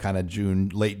 Usually it's kind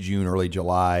of late June, early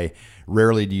July.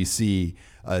 Rarely do you see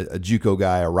a JUCO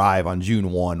guy arrive on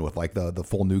June 1 with like the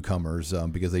full newcomers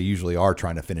because they usually are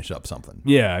trying to finish up something.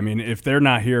 Yeah, I mean, if they're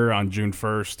not here on June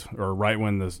 1st or right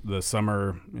when the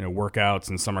summer workouts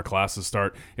and summer classes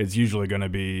start, it's usually going to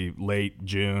be late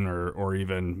June or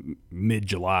even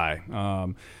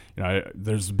mid-July.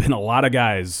 There's been a lot of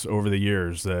guys over the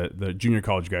years, the junior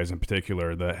college guys in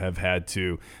particular, that have had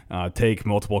to take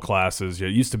multiple classes. It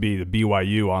used to be the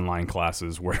BYU online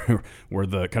classes were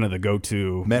the kind of the go-to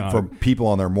go-to. Meant for people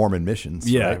on their Mormon missions.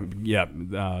 Yeah, right? yeah.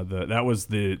 That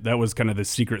was kind of the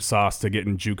secret sauce to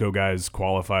getting JUCO guys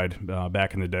qualified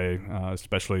back in the day,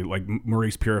 especially like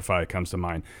Maurice Purify comes to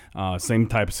mind. Same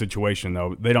type of situation,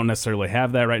 though. They don't necessarily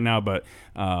have that right now, but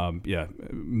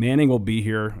Manning will be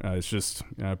here. It's just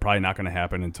probably not going to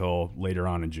happen until later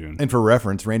on in June. And for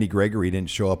reference, Randy Gregory didn't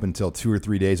show up until 2 or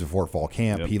 3 days before fall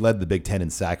camp. Yep. He led the Big Ten in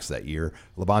sacks that year.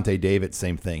 Levante David,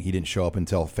 same thing. He didn't show up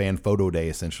until fan photo day,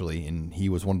 essentially, and he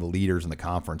was one of the leaders in the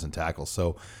conference in tackles.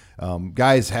 So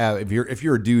guys have, if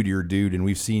you're a dude, you're a dude, and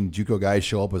we've seen JUCO guys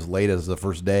show up as late as the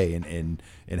first day and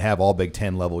have all Big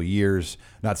Ten level years.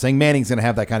 Not saying Manning's going to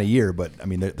have that kind of year, but I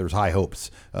mean there's high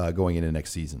hopes going into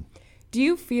next season. Do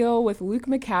you feel with Luke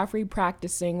McCaffrey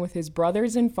practicing with his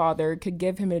brothers and father could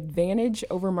give him an advantage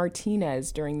over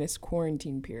Martinez during this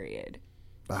quarantine period?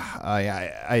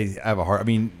 I have a hard. I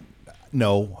mean,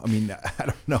 no. I mean, I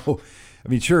don't know. I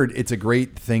mean, sure, it's a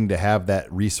great thing to have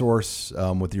that resource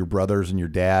with your brothers and your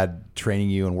dad training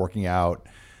you and working out,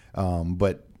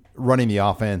 but running the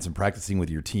offense and practicing with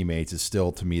your teammates is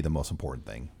still, to me, the most important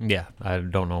thing. Yeah, I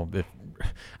don't know if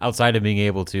outside of being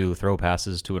able to throw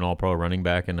passes to an all-pro running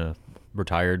back and a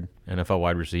retired NFL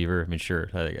wide receiver, I mean, sure,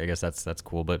 I guess that's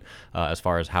cool. But as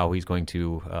far as how he's going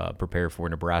to prepare for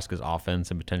Nebraska's offense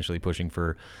and potentially pushing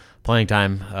for playing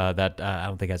time, that I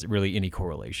don't think has really any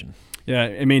correlation. Yeah,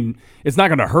 I mean, it's not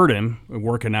going to hurt him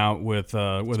working out with it's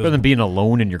better than being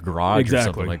alone in your garage or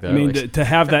something like that. I mean, to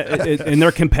have that, and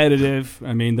they're competitive.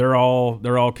 I mean, they're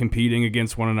all competing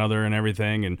against one another and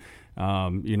everything. And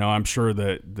I'm sure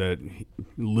that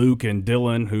Luke and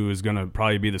Dylan, who is going to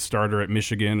probably be the starter at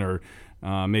Michigan, or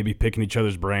maybe picking each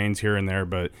other's brains here and there.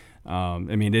 But I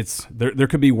mean, there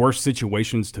could be worse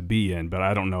situations to be in, but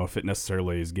I don't know if it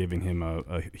necessarily is giving him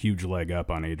a huge leg up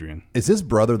on Adrian. Is his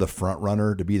brother the front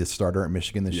runner to be the starter at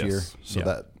Michigan this year? So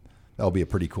yeah. that'll be a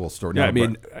pretty cool story. Yeah, I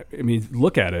mean,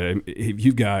 look at it.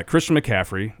 You've got Christian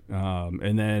McCaffrey,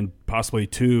 and then possibly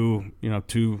two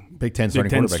Big Ten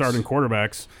starting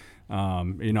quarterbacks.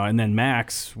 And then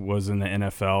Max was in the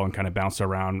NFL and kind of bounced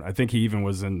around. I think he even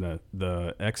was in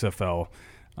the XFL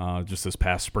just this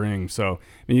past spring. So I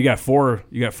mean, you got four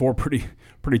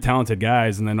pretty talented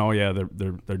guys, and then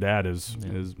their dad is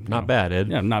not bad, Ed.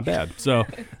 Yeah, not bad. So,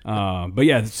 but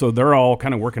yeah, so they're all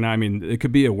kind of working out. I mean, it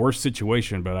could be a worse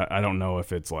situation, but I don't know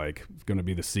if it's like going to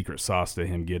be the secret sauce to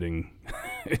him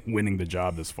winning the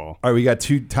job this fall. All right, we got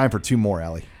time for two more,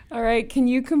 Allie. All right, can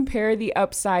you compare the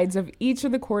upsides of each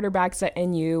of the quarterbacks at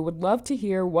NU? Would love to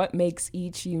hear what makes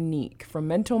each unique, from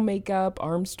mental makeup,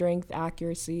 arm strength,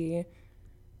 accuracy.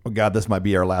 Oh, God, this might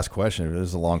be our last question. It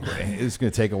is a long way. It's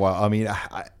going to take a while. I mean,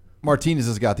 Martinez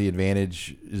has got the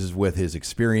advantage is with his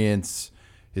experience,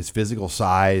 his physical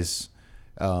size.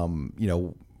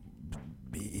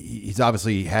 He's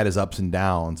obviously had his ups and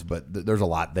downs, but there's a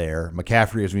lot there.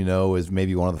 McCaffrey, as we know, is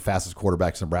maybe one of the fastest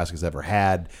quarterbacks Nebraska's ever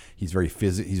had. He's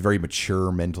very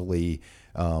mature mentally.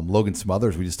 Logan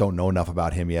Smothers, we just don't know enough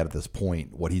about him yet at this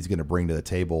point, what he's going to bring to the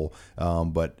table.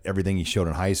 But everything he showed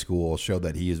in high school showed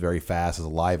that he is very fast, has a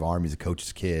live arm. He's a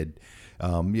coach's kid.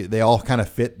 They all kind of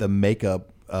fit the makeup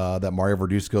that Mario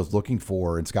Verduzco is looking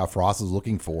for and Scott Frost is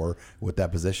looking for with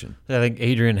that position. I think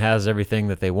Adrian has everything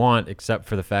that they want, except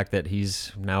for the fact that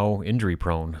he's now injury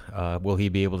prone. Will he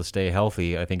be able to stay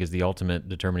healthy, I think, is the ultimate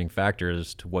determining factor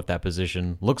as to what that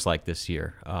position looks like this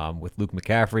year. With Luke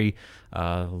McCaffrey,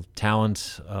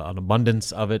 talent, an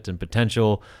abundance of it and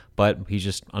potential, but he's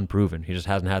just unproven. He just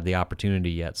hasn't had the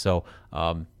opportunity yet. So,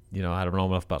 I don't know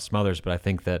enough about Smothers, but I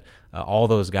think that all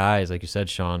those guys, like you said,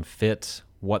 Sean, fit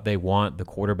what they want the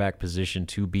quarterback position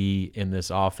to be in this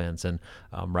offense. And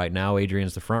right now,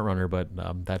 Adrian's the front runner, but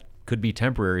that could be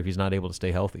temporary if he's not able to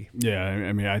stay healthy. Yeah,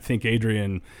 I mean, I think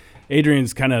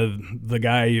Adrian's kind of the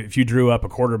guy. If you drew up a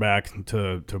quarterback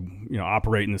to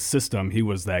operate in the system, he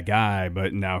was that guy.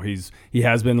 But now he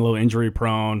has been a little injury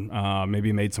prone.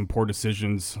 Maybe made some poor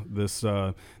decisions this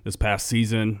past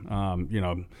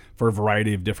season. For a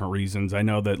variety of different reasons. I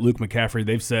know that Luke McCaffrey,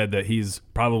 they've said that he's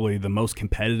probably the most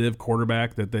competitive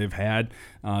quarterback that they've had.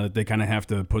 That they kind of have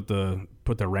to put the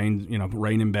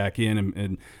rein him back in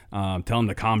and tell him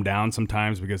to calm down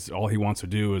sometimes, because all he wants to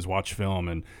do is watch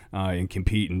film and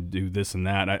compete and do this and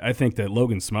that. I think that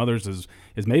Logan Smothers is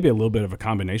maybe a little bit of a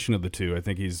combination of the two. I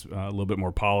think he's a little bit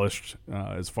more polished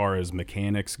as far as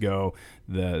mechanics go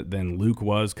than Luke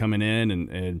was coming in,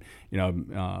 and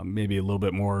maybe a little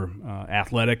bit more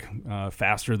athletic,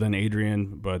 faster than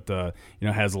Adrian, but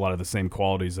has a lot of the same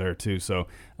qualities there too. So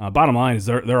bottom line is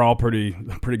they're all pretty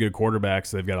good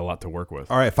quarterbacks. They've got a lot to work with.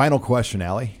 All right, final question,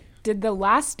 Allie. Did The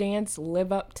Last Dance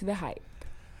live up to the hype?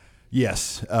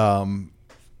 Yes.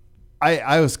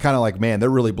 I was kind of like, man, they're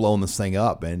really blowing this thing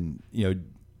up. And,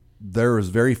 there was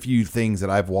very few things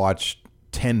that I've watched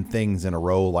 10 things in a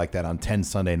row like that on 10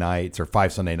 Sunday nights or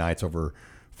 5 Sunday nights over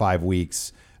 5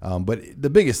 weeks. But the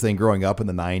biggest thing growing up in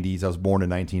the 90s, I was born in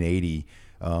 1980.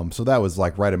 So that was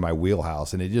like right in my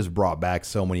wheelhouse. And it just brought back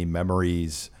so many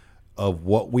memories of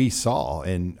what we saw.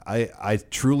 And I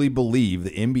truly believe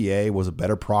the NBA was a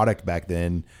better product back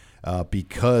then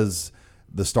because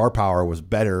the star power was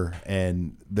better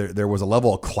and there was a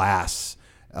level of class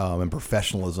and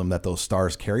professionalism that those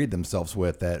stars carried themselves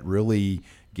with that really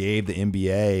gave the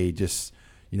NBA just,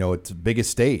 its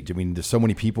biggest stage. I mean, there's so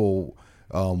many people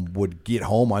would get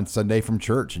home on Sunday from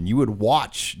church and you would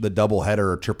watch the doubleheader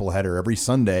or tripleheader every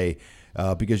Sunday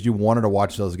because you wanted to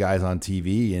watch those guys on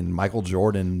TV. And Michael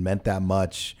Jordan meant that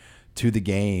much to the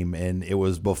game. And it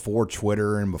was before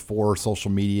Twitter and before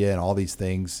social media and all these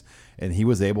things. And he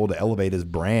was able to elevate his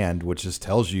brand, which just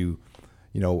tells you,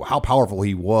 how powerful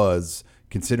he was,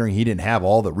 considering he didn't have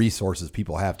all the resources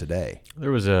people have today.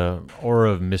 There was a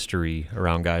aura of mystery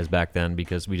around guys back then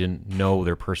because we didn't know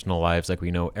their personal lives like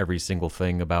we know every single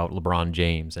thing about LeBron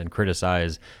James and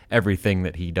criticize everything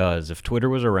that he does. If Twitter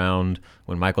was around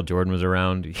when Michael Jordan was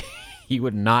around, he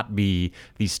would not be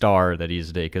the star that he is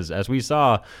today. Because as we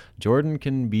saw, Jordan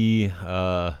can be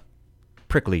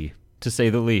prickly, to say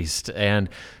the least. And,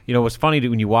 what's funny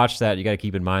when you watch that, you got to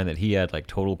keep in mind that he had like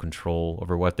total control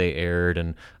over what they aired.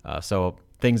 And so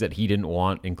things that he didn't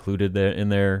want included in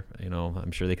there,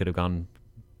 I'm sure they could have gone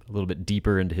a little bit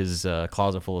deeper into his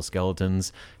closet full of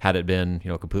skeletons had it been,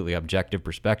 completely objective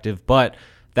perspective. But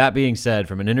that being said,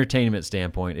 from an entertainment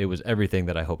standpoint, it was everything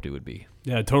that I hoped it would be.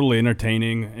 Yeah, totally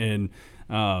entertaining. And,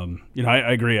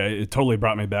 I agree. It totally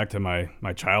brought me back to my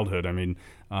childhood. I mean,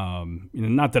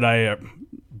 not that I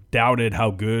doubted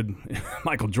how good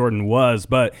Michael Jordan was,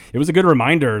 but it was a good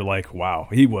reminder, like, wow,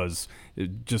 he was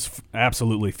just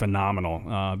absolutely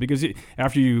phenomenal. Because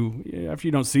after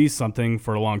you don't see something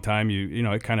for a long time,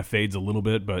 it kind of fades a little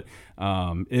bit. But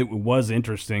it was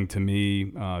interesting to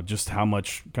me just how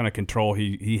much kind of control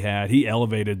he had. He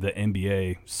elevated the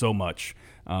NBA so much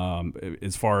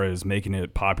as far as making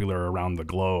it popular around the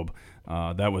globe.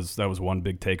 That was one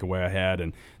big takeaway I had.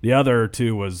 And the other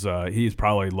two was he's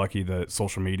probably lucky that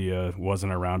social media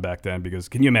wasn't around back then, because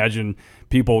can you imagine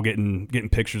people getting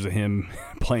pictures of him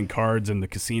playing cards in the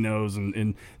casinos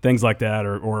and things like that,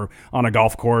 or on a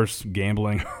golf course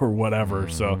gambling or whatever.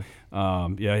 Mm-hmm. So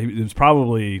it was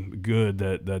probably good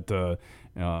that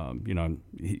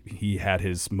he had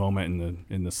his moment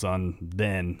in the sun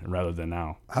then rather than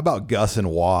now. How about Gus and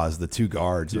Waz, the two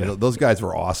guards? Yeah. Those guys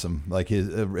were awesome. Like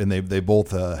and they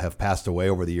both have passed away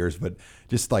over the years, but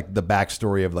just like the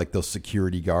backstory of like those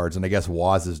security guards, and I guess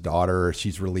Waz's daughter,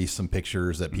 she's released some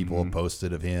pictures that people have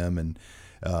posted of him, and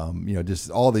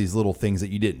just all these little things that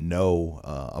you didn't know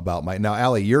about Mike. Now,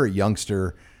 Allie, you're a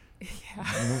youngster.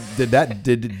 Yeah.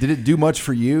 Did it do much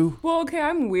for you? Well, okay,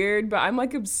 I'm weird, but I'm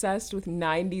like obsessed with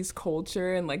 90s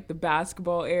culture and like the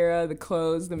basketball era, the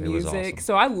clothes, the music. Awesome.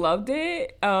 So I loved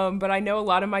it. But I know a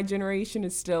lot of my generation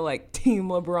is still like Team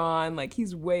LeBron. Like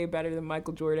he's way better than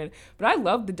Michael Jordan. But I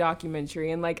loved the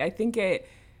documentary, and like I think it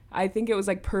was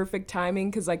like perfect timing,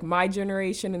 because like my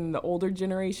generation and the older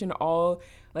generation all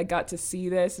like got to see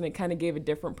this, and it kind of gave a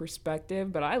different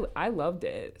perspective. But I loved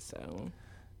it. So.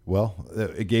 Well,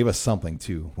 it gave us something,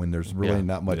 too, when there's really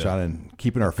not much on, and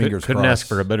keeping our fingers couldn't crossed. Ask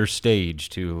for a better stage,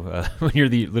 too. When you're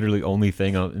the literally only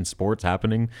thing in sports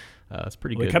happening, it's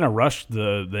pretty good. They kind of rushed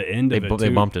the end of it, They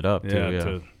bumped it up,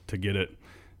 to get it,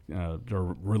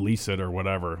 or release it or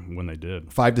whatever when they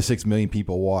did. 5 to 6 million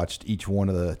people watched each one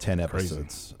of the 10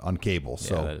 episodes on cable.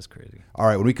 So that is crazy. All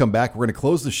right, when we come back, we're going to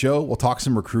close the show. We'll talk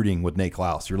some recruiting with Nate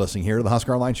Klaus. You're listening here to the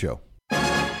Husker Online Show.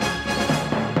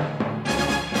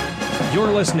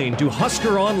 You're listening to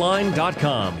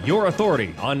HuskerOnline.com, your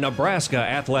authority on Nebraska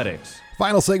athletics.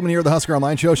 Final segment here of the Husker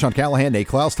Online Show. Sean Callahan, Nate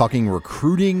Klaus, talking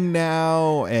recruiting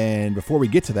now. And before we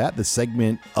get to that, the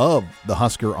segment of the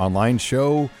Husker Online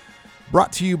Show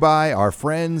brought to you by our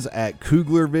friends at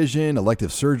Kugler Vision.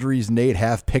 Elective surgeries, Nate,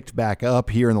 have picked back up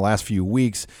here in the last few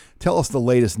weeks. Tell us the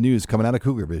latest news coming out of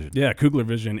Kugler Vision. Yeah, Kugler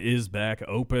Vision is back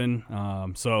open.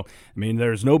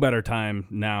 There's no better time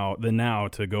than now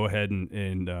to go ahead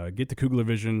and get to Kugler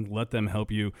Vision. Let them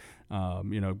help you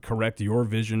correct your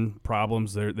vision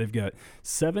problems. They've got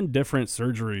 7 different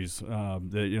surgeries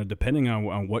that, depending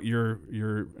on what your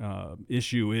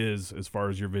issue is as far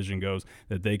as your vision goes,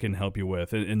 that they can help you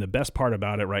with. And the best part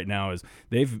about it right now is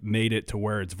they've made it to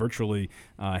where it's virtually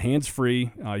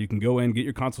hands-free. You can go in, get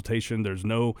your consultation. There's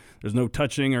no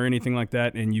touching or anything like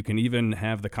that, and you can even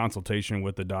have the consultation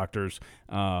with the doctors,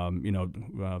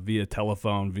 via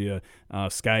telephone, via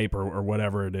Skype or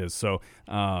whatever it is. So,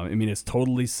 it's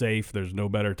totally safe. There's no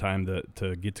better time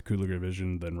to get to Cougar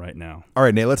Vision than right now. All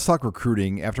right, Nate, let's talk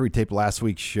recruiting. After we taped last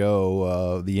week's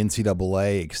show, the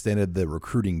NCAA extended the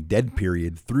recruiting dead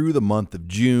period through the month of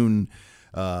June,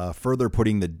 further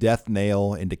putting the death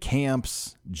nail into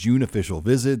camps, June official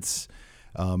visits,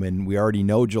 and we already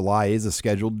know July is a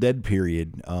scheduled dead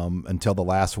period until the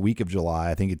last week of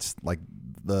July. I think it's like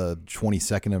the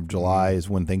 22nd of July is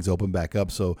when things open back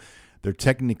up. So there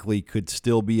technically could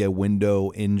still be a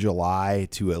window in July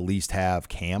to at least have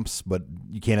camps, but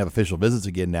you can't have official visits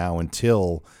again now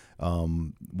until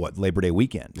Labor Day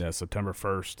weekend. Yeah, September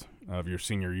 1st of your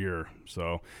senior year.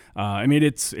 So,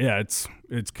 it's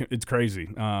crazy.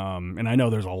 And I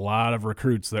know there's a lot of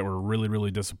recruits that were really,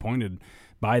 really disappointed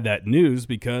by that news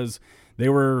because a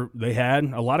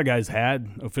lot of guys had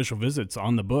official visits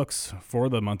on the books for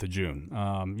the month of June.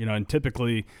 And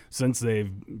typically since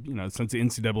the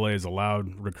NCAA has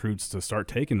allowed recruits to start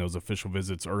taking those official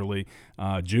visits early,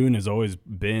 June has always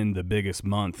been the biggest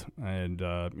month, and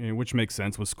which makes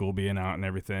sense with school being out and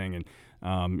everything, and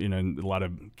a lot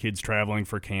of kids traveling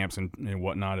for camps and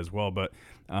whatnot as well. But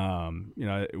now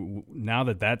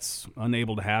that that's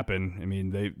unable to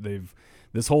happen, they've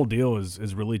this whole deal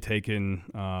is really taken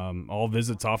all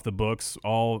visits off the books,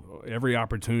 every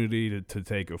opportunity to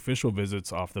take official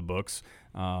visits off the books,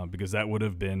 because that would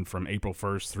have been from April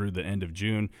 1st through the end of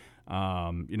June.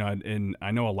 And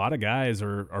I know a lot of guys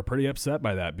are pretty upset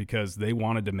by that because they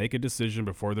wanted to make a decision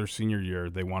before their senior year.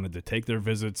 They wanted to take their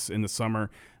visits in the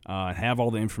summer, have all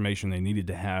the information they needed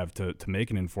to have to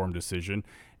make an informed decision.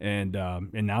 And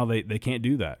now they can't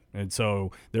do that. And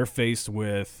so they're faced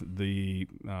with the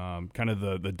kind of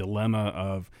the dilemma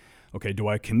of, okay, do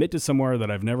I commit to somewhere that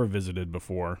I've never visited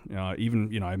before? I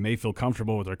may feel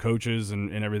comfortable with their coaches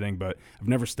and everything, but I've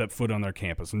never stepped foot on their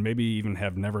campus and maybe even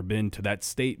have never been to that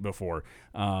state before.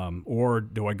 Or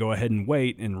do I go ahead and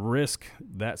wait and risk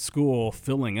that school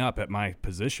filling up at my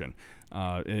position?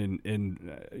 Marcus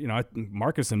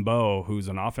Mbow, who's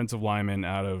an offensive lineman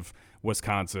out of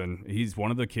Wisconsin, he's one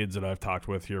of the kids that I've talked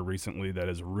with here recently that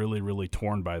is really, really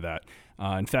torn by that.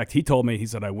 In fact, he told me, he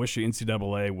said, I wish the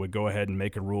NCAA would go ahead and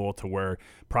make a rule to where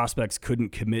prospects couldn't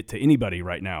commit to anybody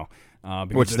right now.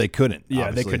 Which they couldn't. Yeah,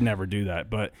 obviously. They could never do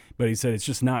that. But he said it's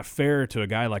just not fair to a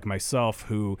guy like myself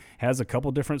who has a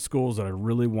couple different schools that I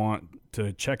really want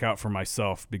to check out for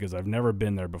myself because I've never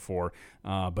been there before.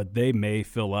 But they may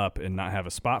fill up and not have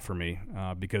a spot for me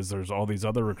because there's all these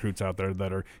other recruits out there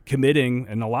that are committing,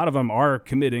 and a lot of them are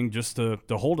committing just to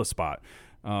hold a spot.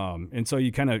 And so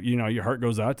you kind of, your heart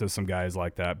goes out to some guys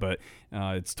like that, but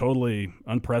it's totally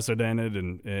unprecedented,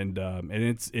 and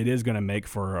it is going to make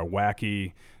for a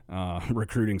wacky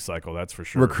recruiting cycle, that's for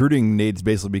sure. Recruiting needs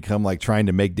basically become like trying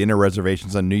to make dinner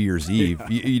reservations on New Year's Eve.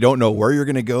 You don't know where you're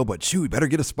going to go, but shoot, we better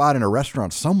get a spot in a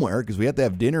restaurant somewhere because we have to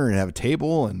have dinner and have a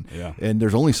table, and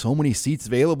there's only so many seats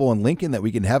available in Lincoln that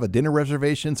we can have a dinner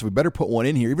reservation, so we better put one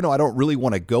in here. Even though I don't really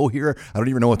want to go here, I don't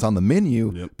even know what's on the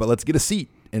menu, but let's get a seat.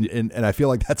 And I feel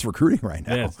like that's recruiting right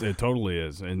now. Yeah, it totally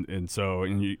is. And so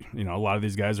a lot of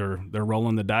these guys they're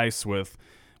rolling the dice with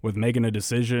making a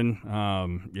decision,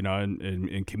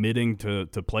 and committing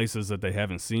to places that they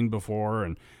haven't seen before,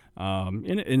 and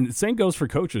the same goes for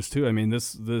coaches too. I mean,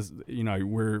 this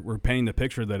we're painting the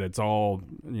picture that it's all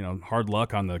hard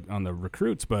luck on the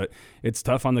recruits, but it's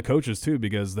tough on the coaches too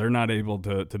because they're not able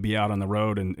to be out on the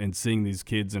road and seeing these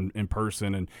kids in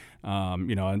person, and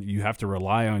and you have to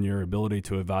rely on your ability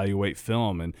to evaluate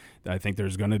film. And I think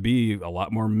there's going to be a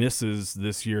lot more misses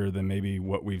this year than maybe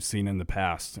what we've seen in the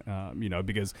past,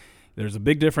 because there's a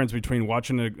big difference between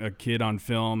watching a kid on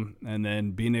film and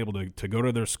then being able to go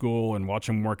to their school and watch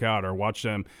them work out or watch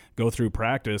them go through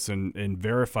practice and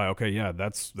verify, okay, yeah,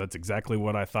 that's exactly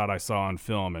what I thought I saw on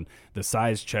film, and the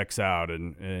size checks out,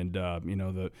 and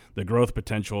the growth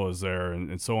potential is there,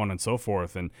 and so on and so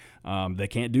forth. And they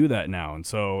can't do that now. And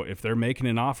so if they're making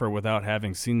an offer without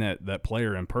having seen that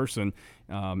player in person,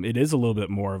 it is a little bit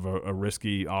more of a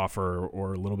risky offer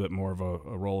or a little bit more of a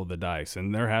roll of the dice.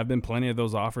 And there have been plenty of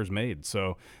those offers made.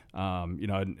 So,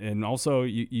 and also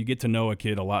you get to know a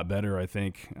kid a lot better, I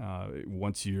think,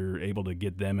 once you're able to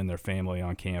get them and their family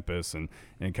on campus and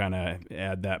kind of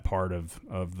add that part of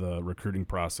the recruiting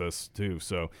process too.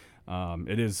 So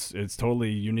it's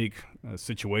totally unique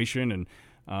situation. And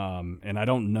I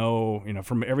don't know,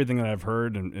 from everything that I've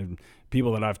heard and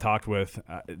people that I've talked with,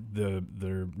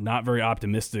 they're not very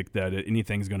optimistic that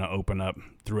anything's going to open up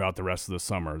throughout the rest of the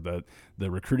summer. That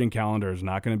the recruiting calendar is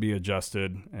not going to be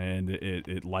adjusted, and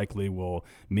it likely will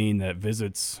mean that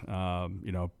visits,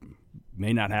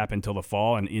 may not happen until the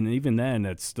fall, and even then,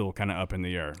 it's still kind of up in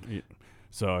the air.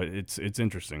 So it's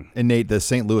interesting. And Nate, the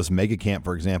St. Louis Mega Camp,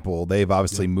 for example, they've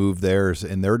obviously moved theirs,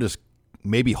 and they're just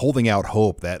maybe holding out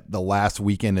hope that the last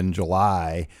weekend in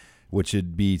July, which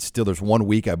would be still, there's 1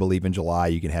 week, I believe, in July,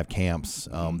 you can have camps,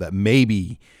 that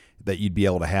maybe that you'd be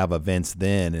able to have events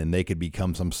then and they could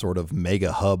become some sort of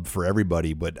mega hub for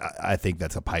everybody. But I think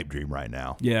that's a pipe dream right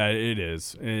now. Yeah, it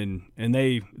is. And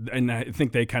I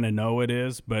think they kind of know it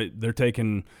is, but they're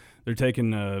taking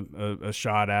a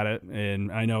shot at it.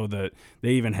 And I know that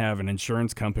they even have an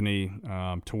insurance company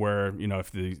to where,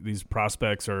 if these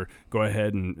prospects go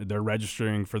ahead and they're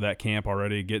registering for that camp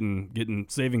already,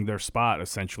 saving their spot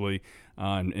essentially,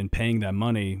 and paying that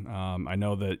money. I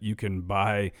know that you can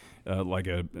buy like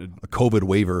a COVID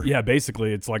waiver. Yeah,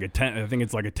 basically it's like I think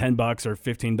it's like a $10 or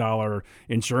 $15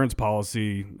 insurance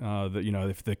policy that,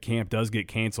 if the camp does get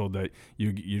canceled, that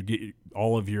you get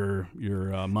all of your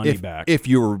money back. If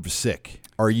you were sick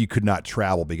or you could not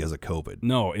travel because of COVID.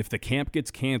 No, if the camp gets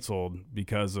canceled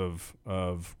because of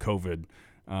COVID,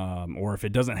 or if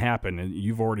it doesn't happen and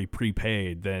you've already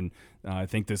prepaid, then I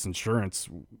think this insurance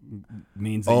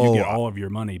means that you get all of your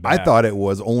money back. I thought it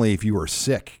was only if you were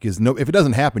sick, because if it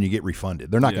doesn't happen, you get refunded.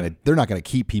 They're not going to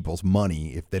keep people's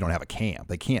money if they don't have a camp.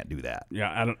 They can't do that.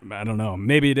 Yeah, I don't know.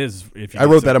 Maybe it is. I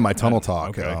wrote that in my tunnel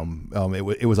talk. Okay.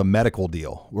 It was a medical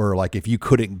deal where, like, if you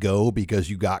couldn't go because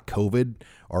you got COVID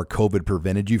or COVID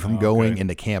prevented you from going and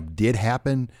the camp did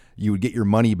happen, you would get your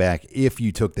money back if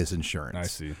you took this insurance. I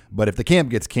see. But if the camp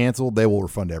gets canceled, they will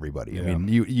refund everybody. Yeah. I mean,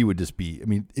 you would just be. I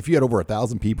mean, if you had over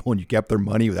 1,000 people and you kept their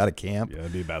money without a camp,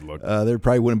 that'd be a bad look. There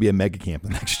probably wouldn't be a mega camp the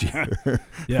next year.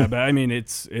 Yeah, but I mean,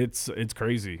 it's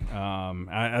crazy.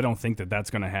 I don't think that's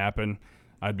going to happen.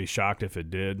 I'd be shocked if it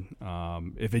did.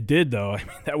 If it did, though, I mean,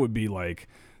 that would be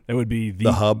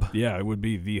the hub. Yeah, it would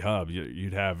be the hub.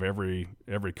 You'd have every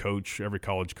coach, every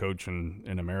college coach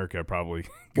in America probably.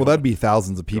 Well, that'd be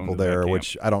thousands of people there,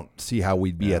 which I don't see how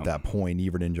we'd be at that point,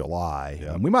 even in July.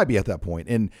 Yeah. We might be at that point.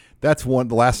 And that's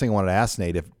the last thing I wanted to ask,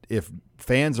 Nate. If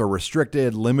fans are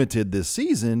restricted, limited this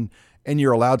season, and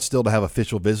you're allowed still to have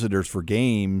official visitors for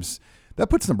games, that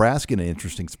puts Nebraska in an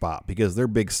interesting spot because their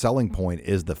big selling point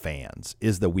is the fans,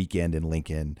 is the weekend in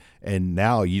Lincoln. And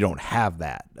now you don't have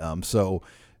that. So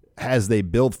as they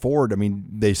build forward, I mean,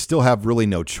 they still have really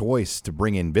no choice to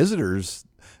bring in visitors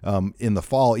in the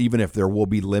fall, even if there will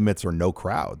be limits or no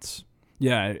crowds.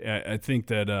 Yeah, I think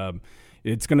that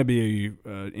it's going to be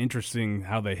interesting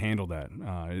how they handle that.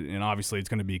 And obviously it's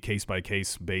going to be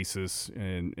case-by-case basis,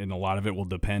 and a lot of it will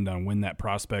depend on when that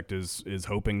prospect is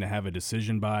hoping to have a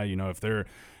decision by. If they're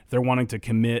wanting to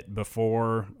commit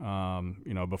before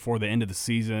the end of the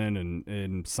season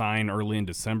and sign early in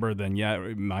December, then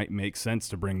it might make sense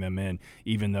to bring them in,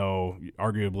 even though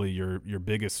arguably your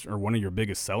biggest or one of your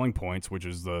biggest selling points, which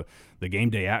is the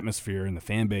game day atmosphere and the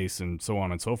fan base and so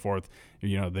on and so forth,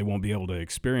 they won't be able to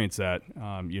experience that.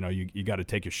 You got to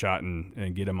take a shot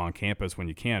and get them on campus when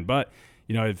you can. But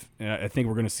I think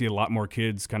we're going to see a lot more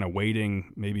kids kind of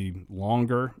waiting maybe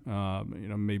longer,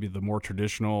 maybe the more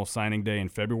traditional signing day in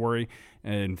February.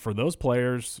 And for those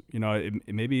players,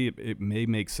 it may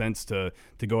make sense to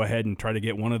go ahead and try to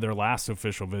get one of their last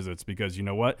official visits, because you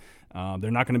know what?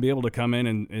 They're not going to be able to come in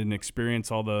and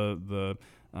experience all the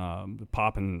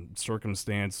pop and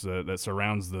circumstance that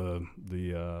surrounds the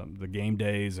game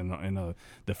days and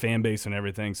the fan base and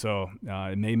everything. So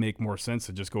it may make more sense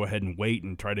to just go ahead and wait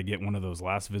and try to get one of those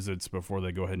last visits before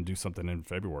they go ahead and do something in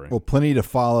February. Well, plenty to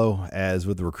follow as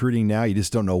with the recruiting now. You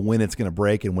just don't know when it's going to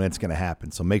break and when it's going to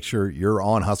happen. So make sure you're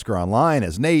on Husker Online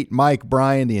as Nate, Mike,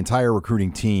 Brian, the entire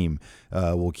recruiting team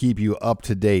will keep you up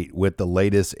to date with the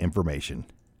latest information.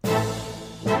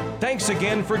 Thanks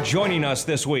again for joining us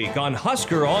this week on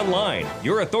Husker Online,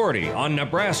 your authority on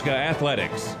Nebraska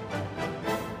athletics.